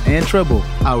Torres and Treble.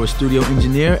 Our studio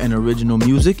engineer and original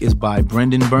music is by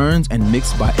Brendan Burns and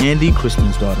mixed by Andy,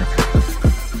 Kristen's daughter.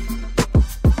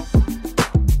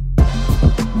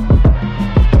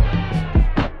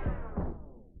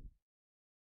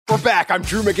 We're back. I'm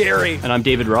Drew McGarry. And I'm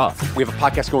David Roth. We have a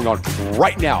podcast going on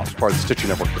right now as part of the Stitcher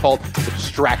Network called The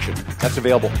Distraction. That's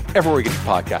available everywhere you get your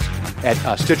podcast.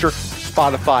 At Stitcher,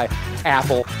 Spotify,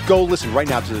 Apple. Go listen right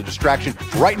now to The Distraction.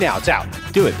 Right now, it's out.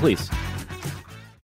 Do it, please.